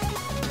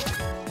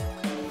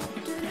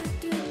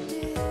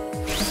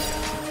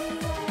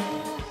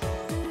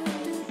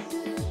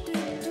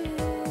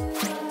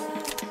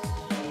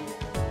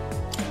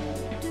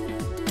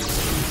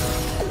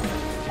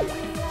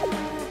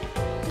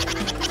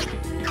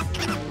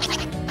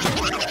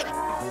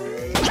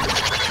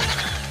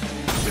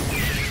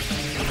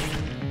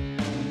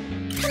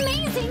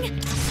 Amazing!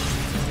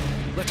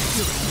 Let's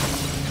do it.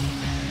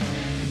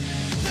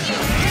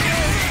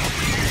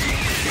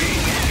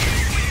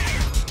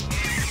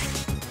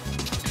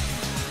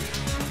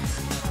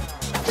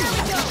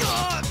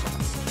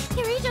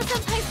 Kirito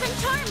Senpai's been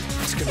charmed.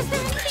 Is there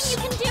anything you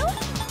can do?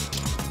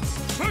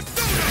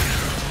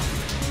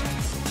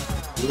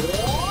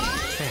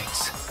 Thanks.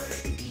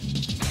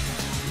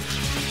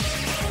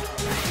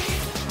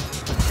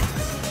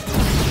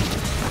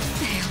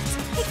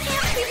 It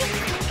can't be!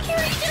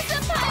 Kirito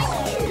Senpai!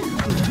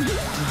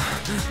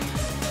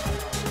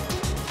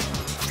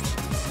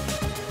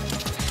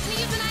 Let me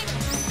use an item.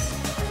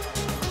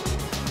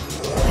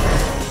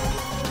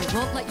 I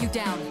won't let you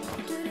down.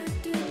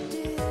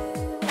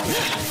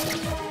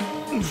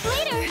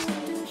 Later!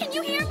 Can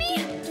you hear me?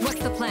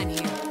 What's the plan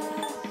here?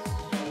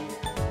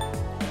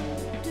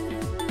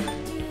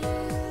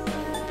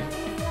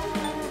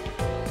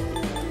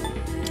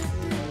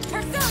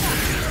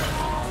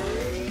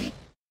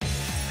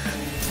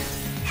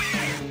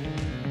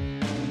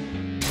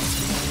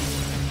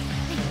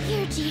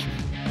 Energy.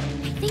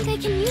 I think I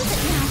can use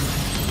it now.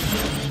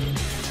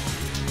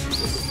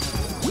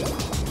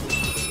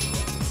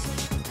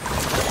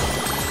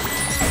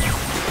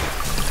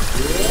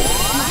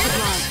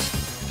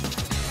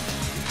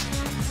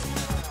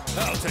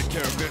 I'll take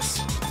care of this.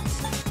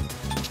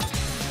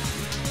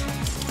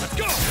 Let's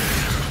go!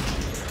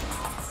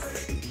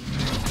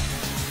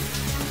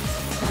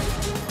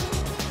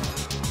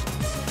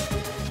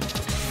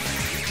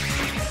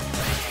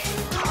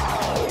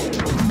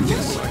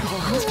 Yes, I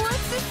hope.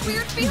 What's this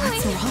weird feeling?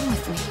 What's wrong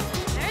with me?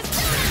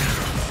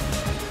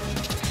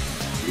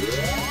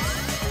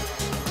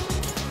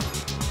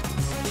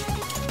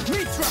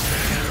 There's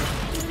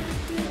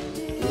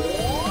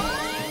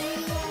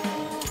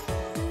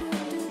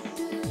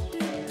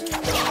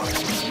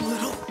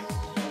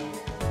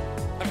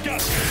I've got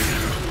this.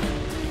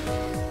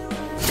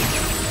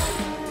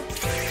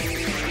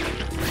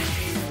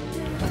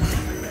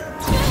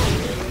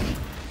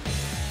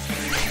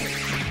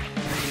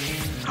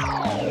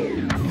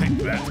 Think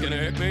that's gonna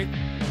hit me?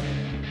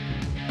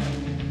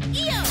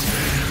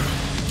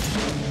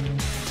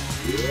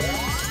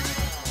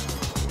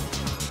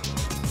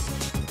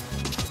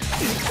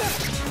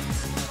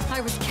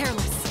 I was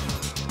careless.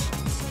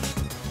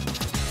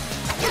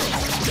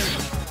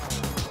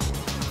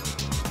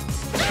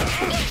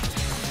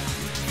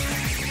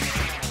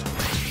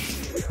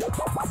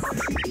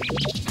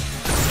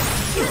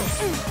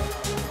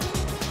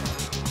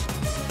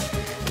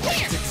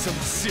 Did some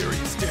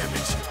serious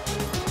damage.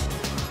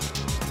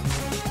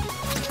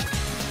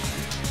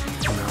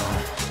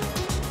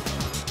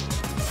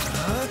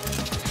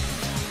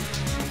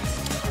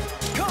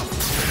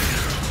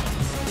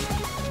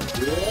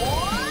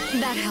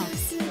 That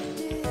helps.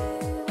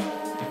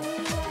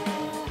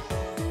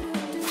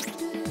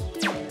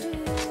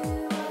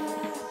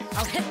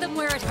 I'll hit them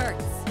where it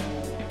hurts.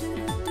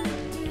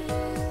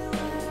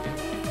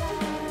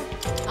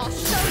 I'll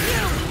show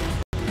you!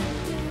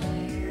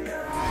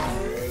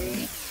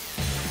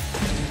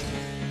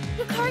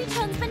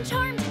 Yukari-chan's been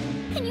charmed.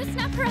 Can you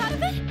snap her out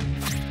of it?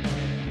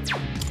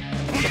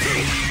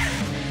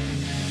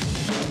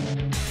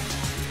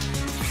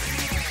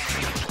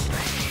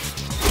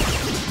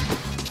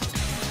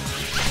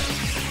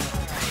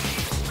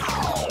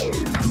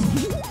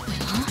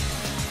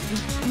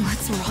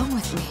 What's wrong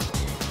with me?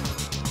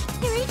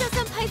 Kirito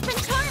Senpai's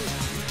been charmed.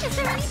 Is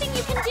there anything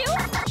you can do?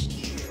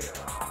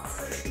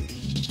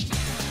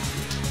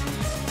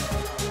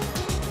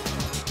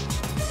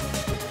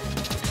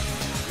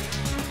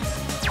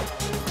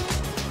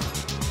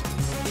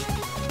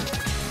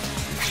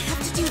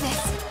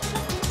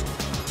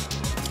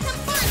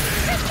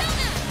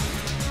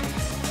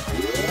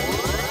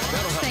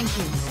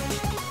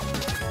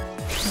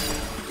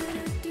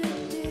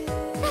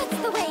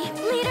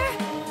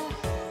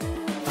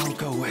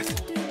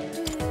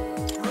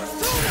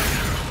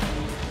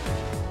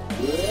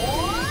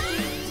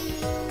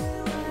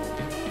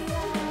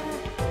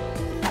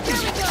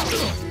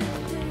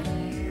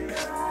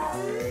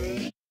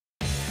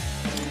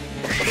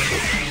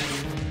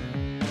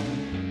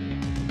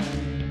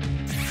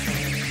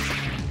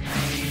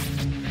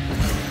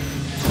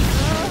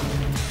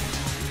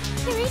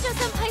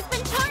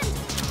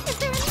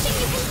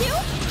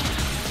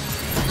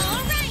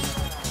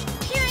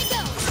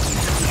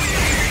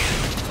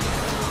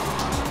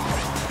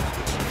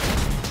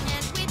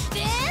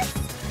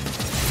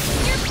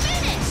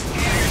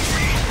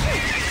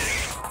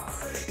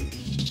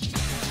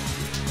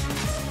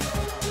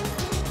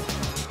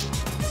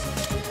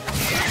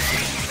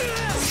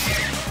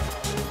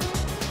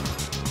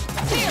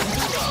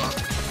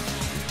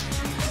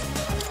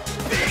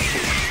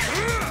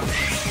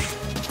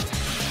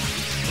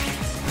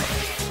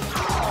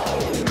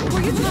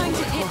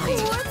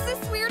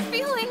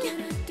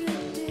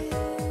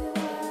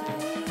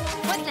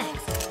 What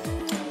next?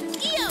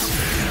 Yo!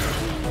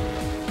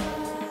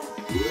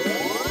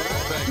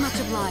 Much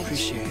obliged.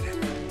 Appreciate it.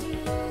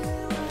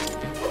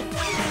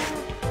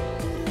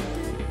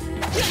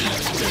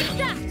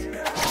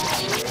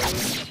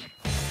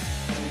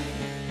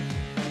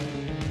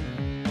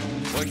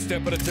 One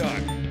step at a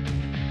time.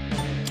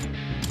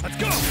 Let's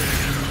go!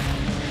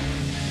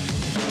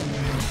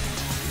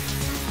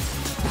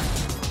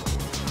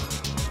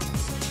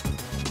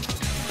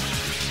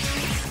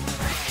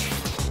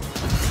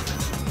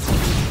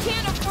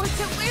 Can't afford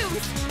to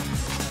lose!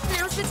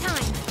 Now's the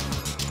time.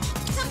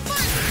 Some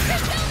fun!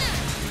 Persona!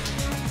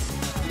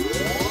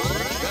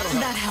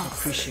 That helps.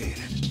 Appreciate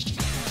it.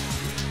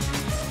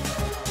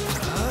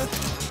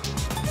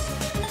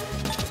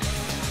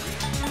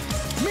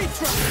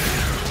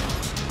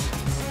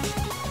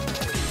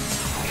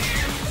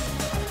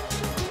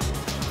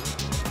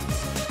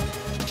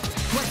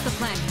 What's the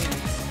plan here?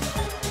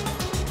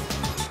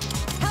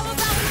 How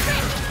about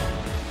this?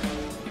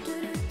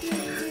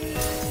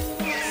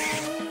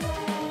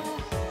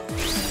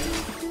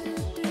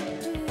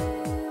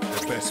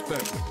 The best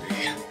bet would be...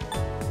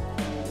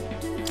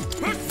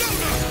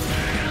 Persona!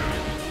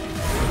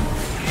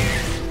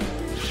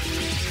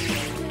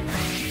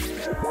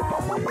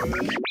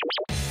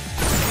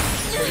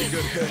 Pretty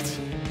good hit.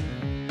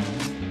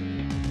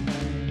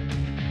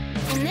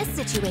 In this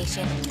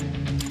situation,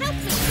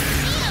 helps it.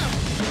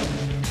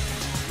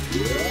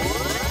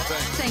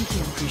 Thank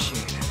you.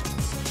 Appreciate it.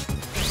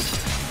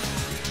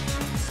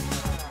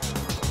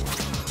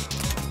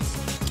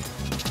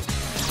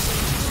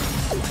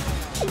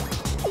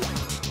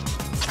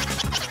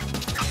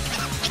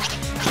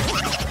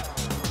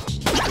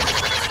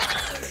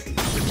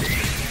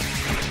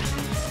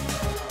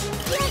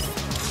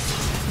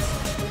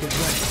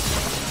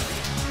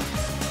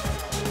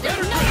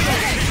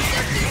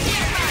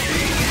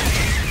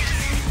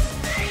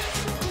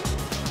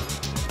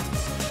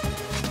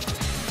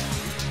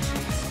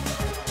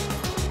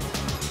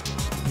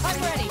 I'm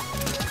ready.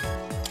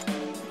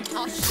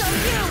 I'll show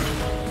you.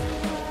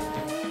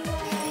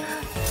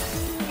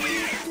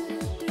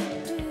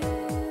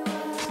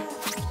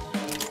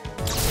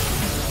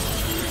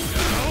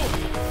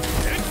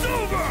 It's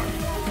over!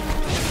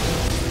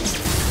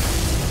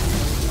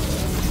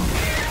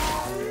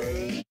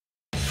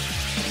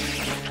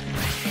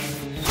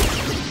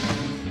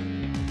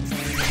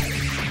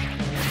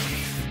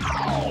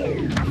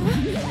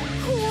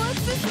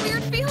 What's this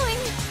weird feeling?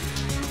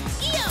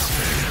 Yo!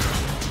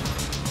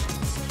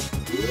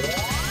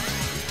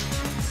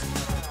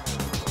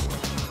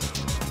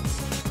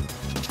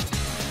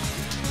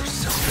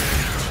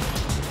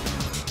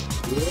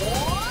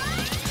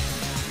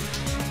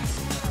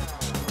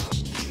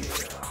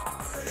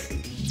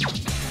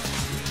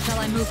 Shall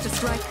I move to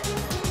strike?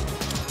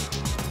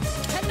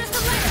 And this a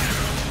letter.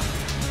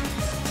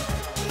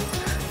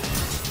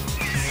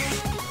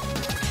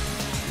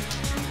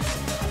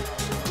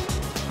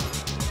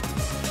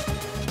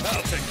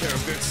 I'll take care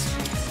of this.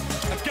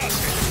 I've got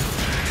this.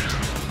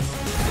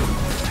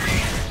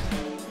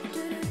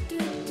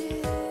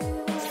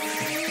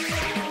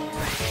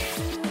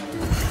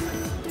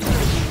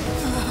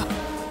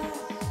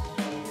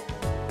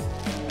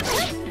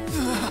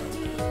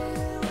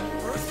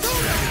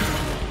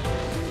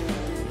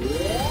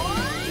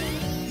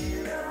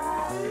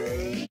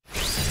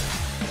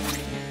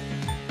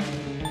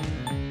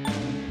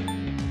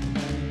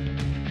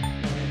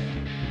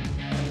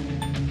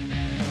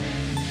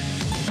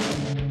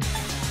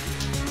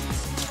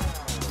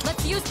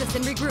 Let's use this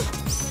and regroup.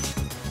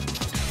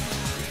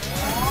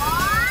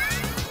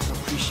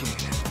 Appreciate it.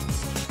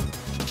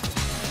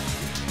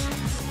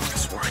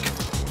 This work.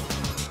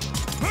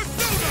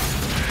 Persona!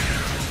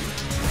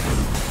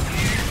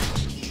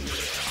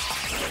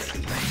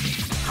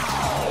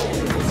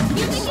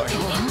 You think you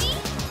can hit me?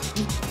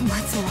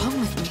 What's wrong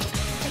with me?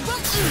 I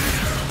won't lose.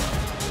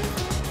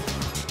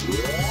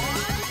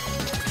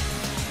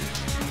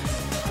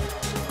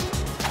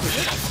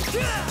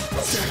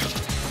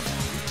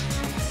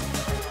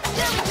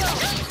 There we go.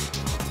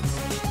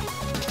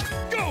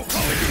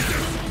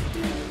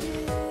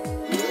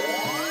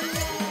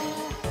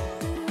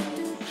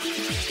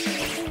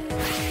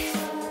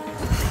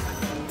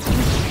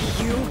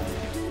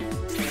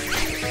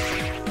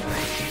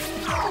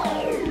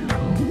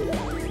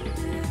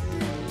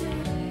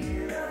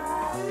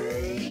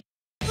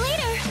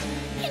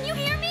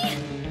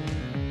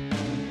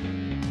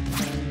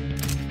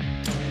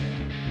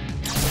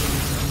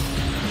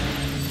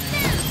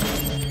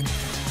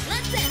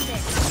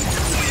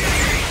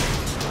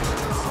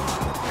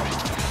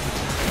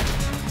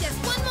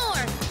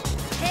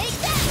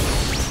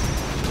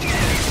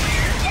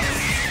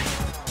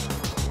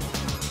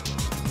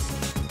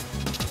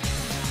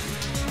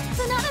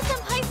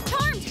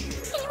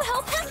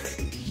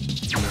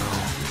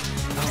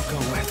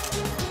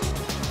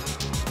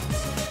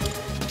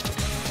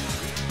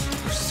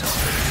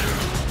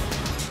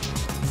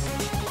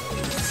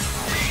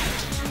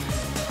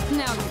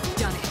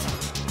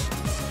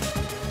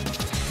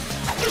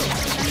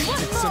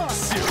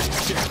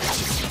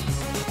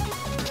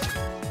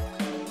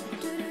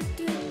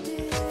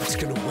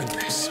 Nobody's gonna win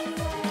this.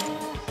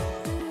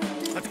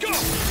 Let's go!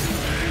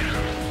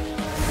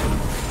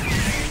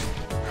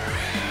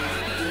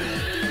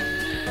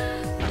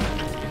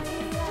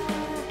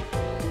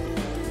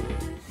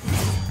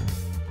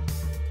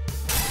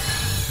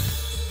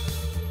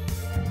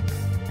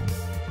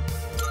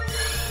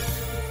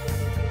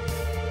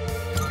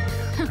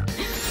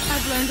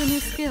 I've learned a new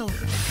skill.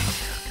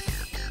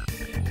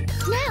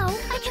 Now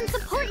I can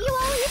support you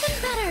all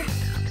even better.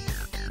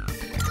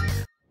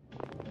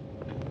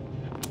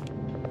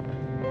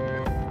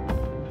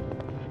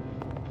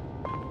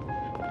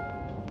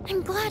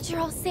 I'm glad you're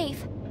all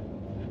safe.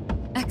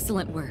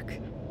 Excellent work.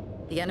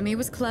 The enemy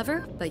was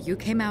clever, but you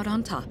came out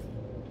on top.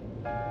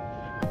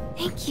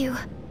 Thank you.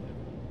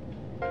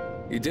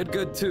 You did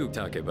good too,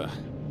 Takeba.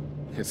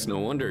 It's no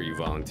wonder you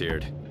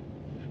volunteered.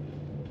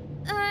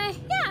 Yeah,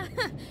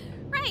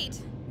 right.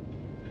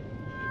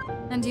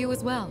 And you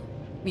as well.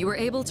 You were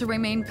able to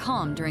remain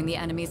calm during the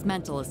enemy's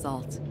mental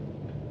assault.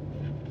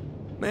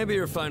 Maybe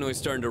you're finally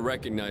starting to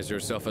recognize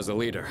yourself as a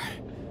leader.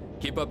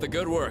 Keep up the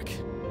good work.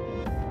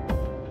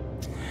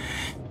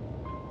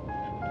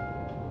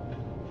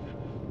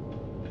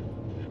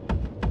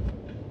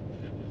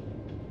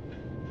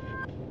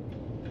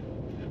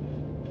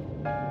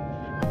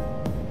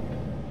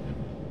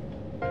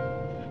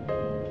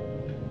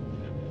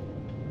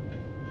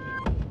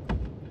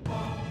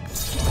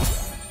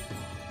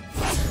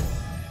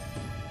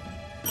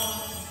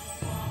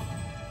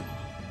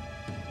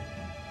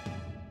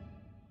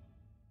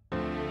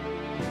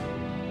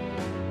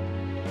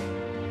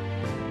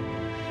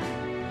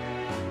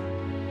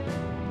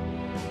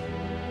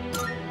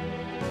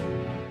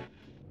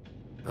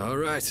 All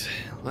right,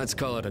 let's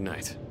call it a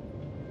night.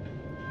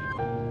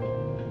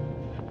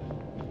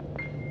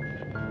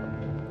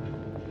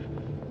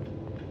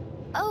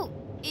 Oh,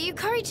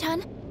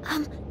 Yukari-chan,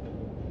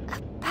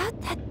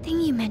 about that thing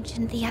you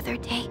mentioned the other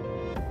day.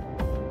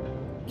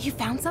 You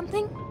found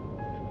something?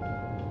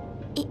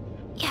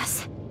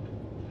 Yes.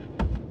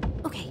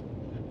 Okay,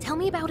 tell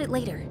me about it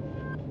later.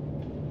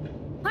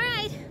 All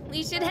right,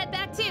 we should head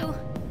back too.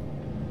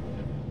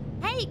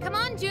 Hey, come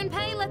on,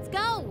 Junpei, let's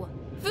go.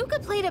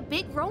 Fuka played a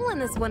big role in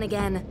this one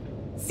again.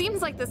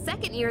 Seems like the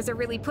second years are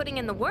really putting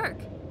in the work.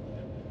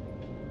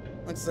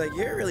 Looks like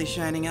you're really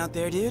shining out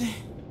there, dude.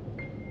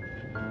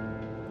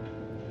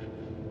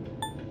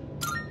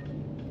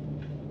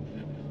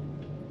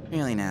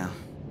 Really now?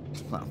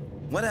 Well,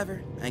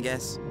 whatever, I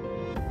guess.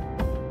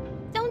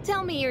 Don't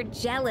tell me you're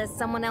jealous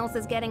someone else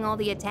is getting all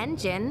the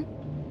attention.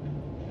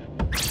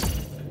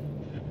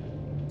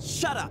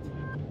 Shut up!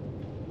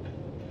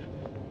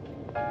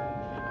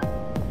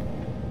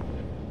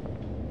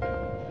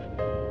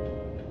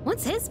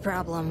 What's his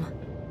problem?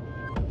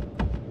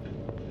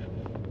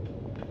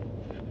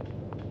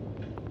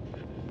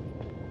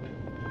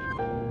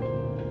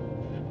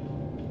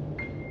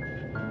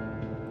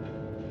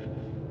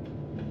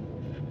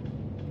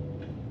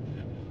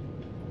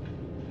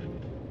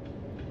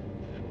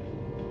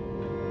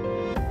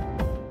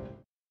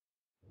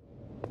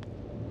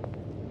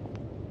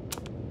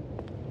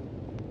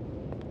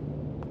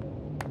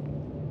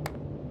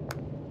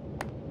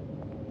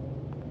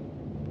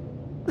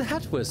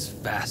 That was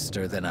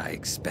faster than I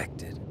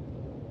expected.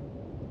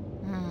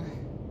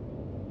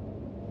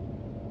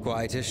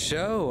 Quite a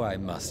show, I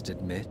must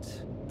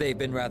admit. They've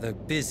been rather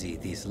busy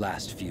these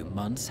last few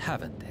months,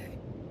 haven't they?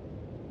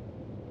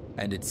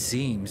 And it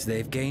seems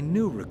they've gained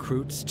new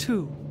recruits,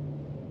 too.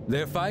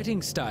 Their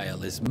fighting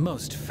style is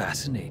most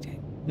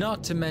fascinating.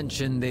 Not to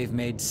mention they've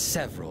made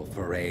several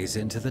forays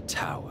into the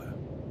tower.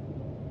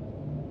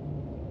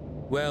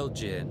 Well,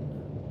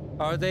 Jin,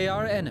 are they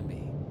our enemy?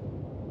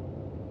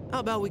 How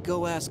about we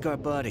go ask our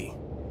buddy?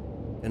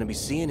 Gonna be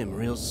seeing him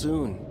real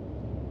soon.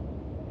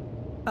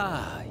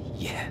 Ah,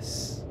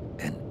 yes.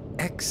 An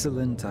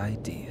excellent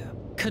idea.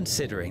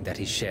 Considering that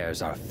he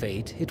shares our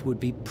fate, it would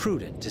be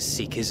prudent to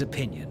seek his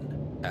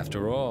opinion.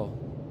 After all,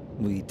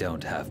 we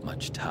don't have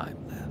much time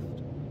left.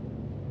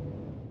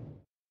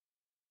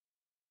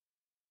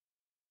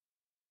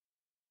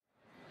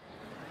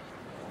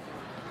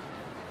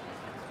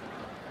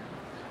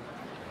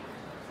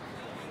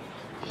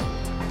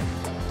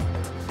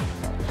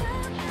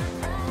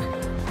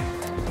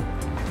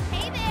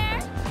 Hey there!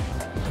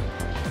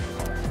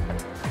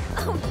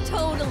 Oh,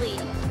 totally.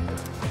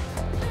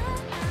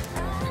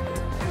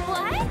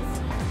 What?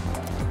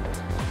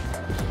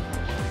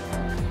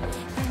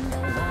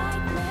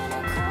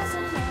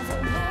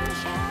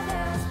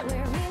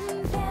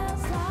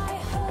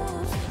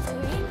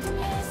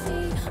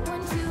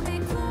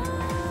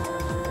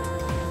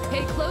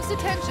 Pay close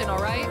attention, all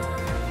right?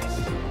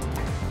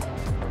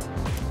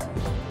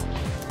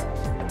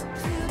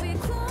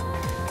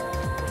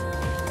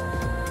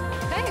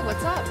 Hey,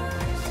 what's up?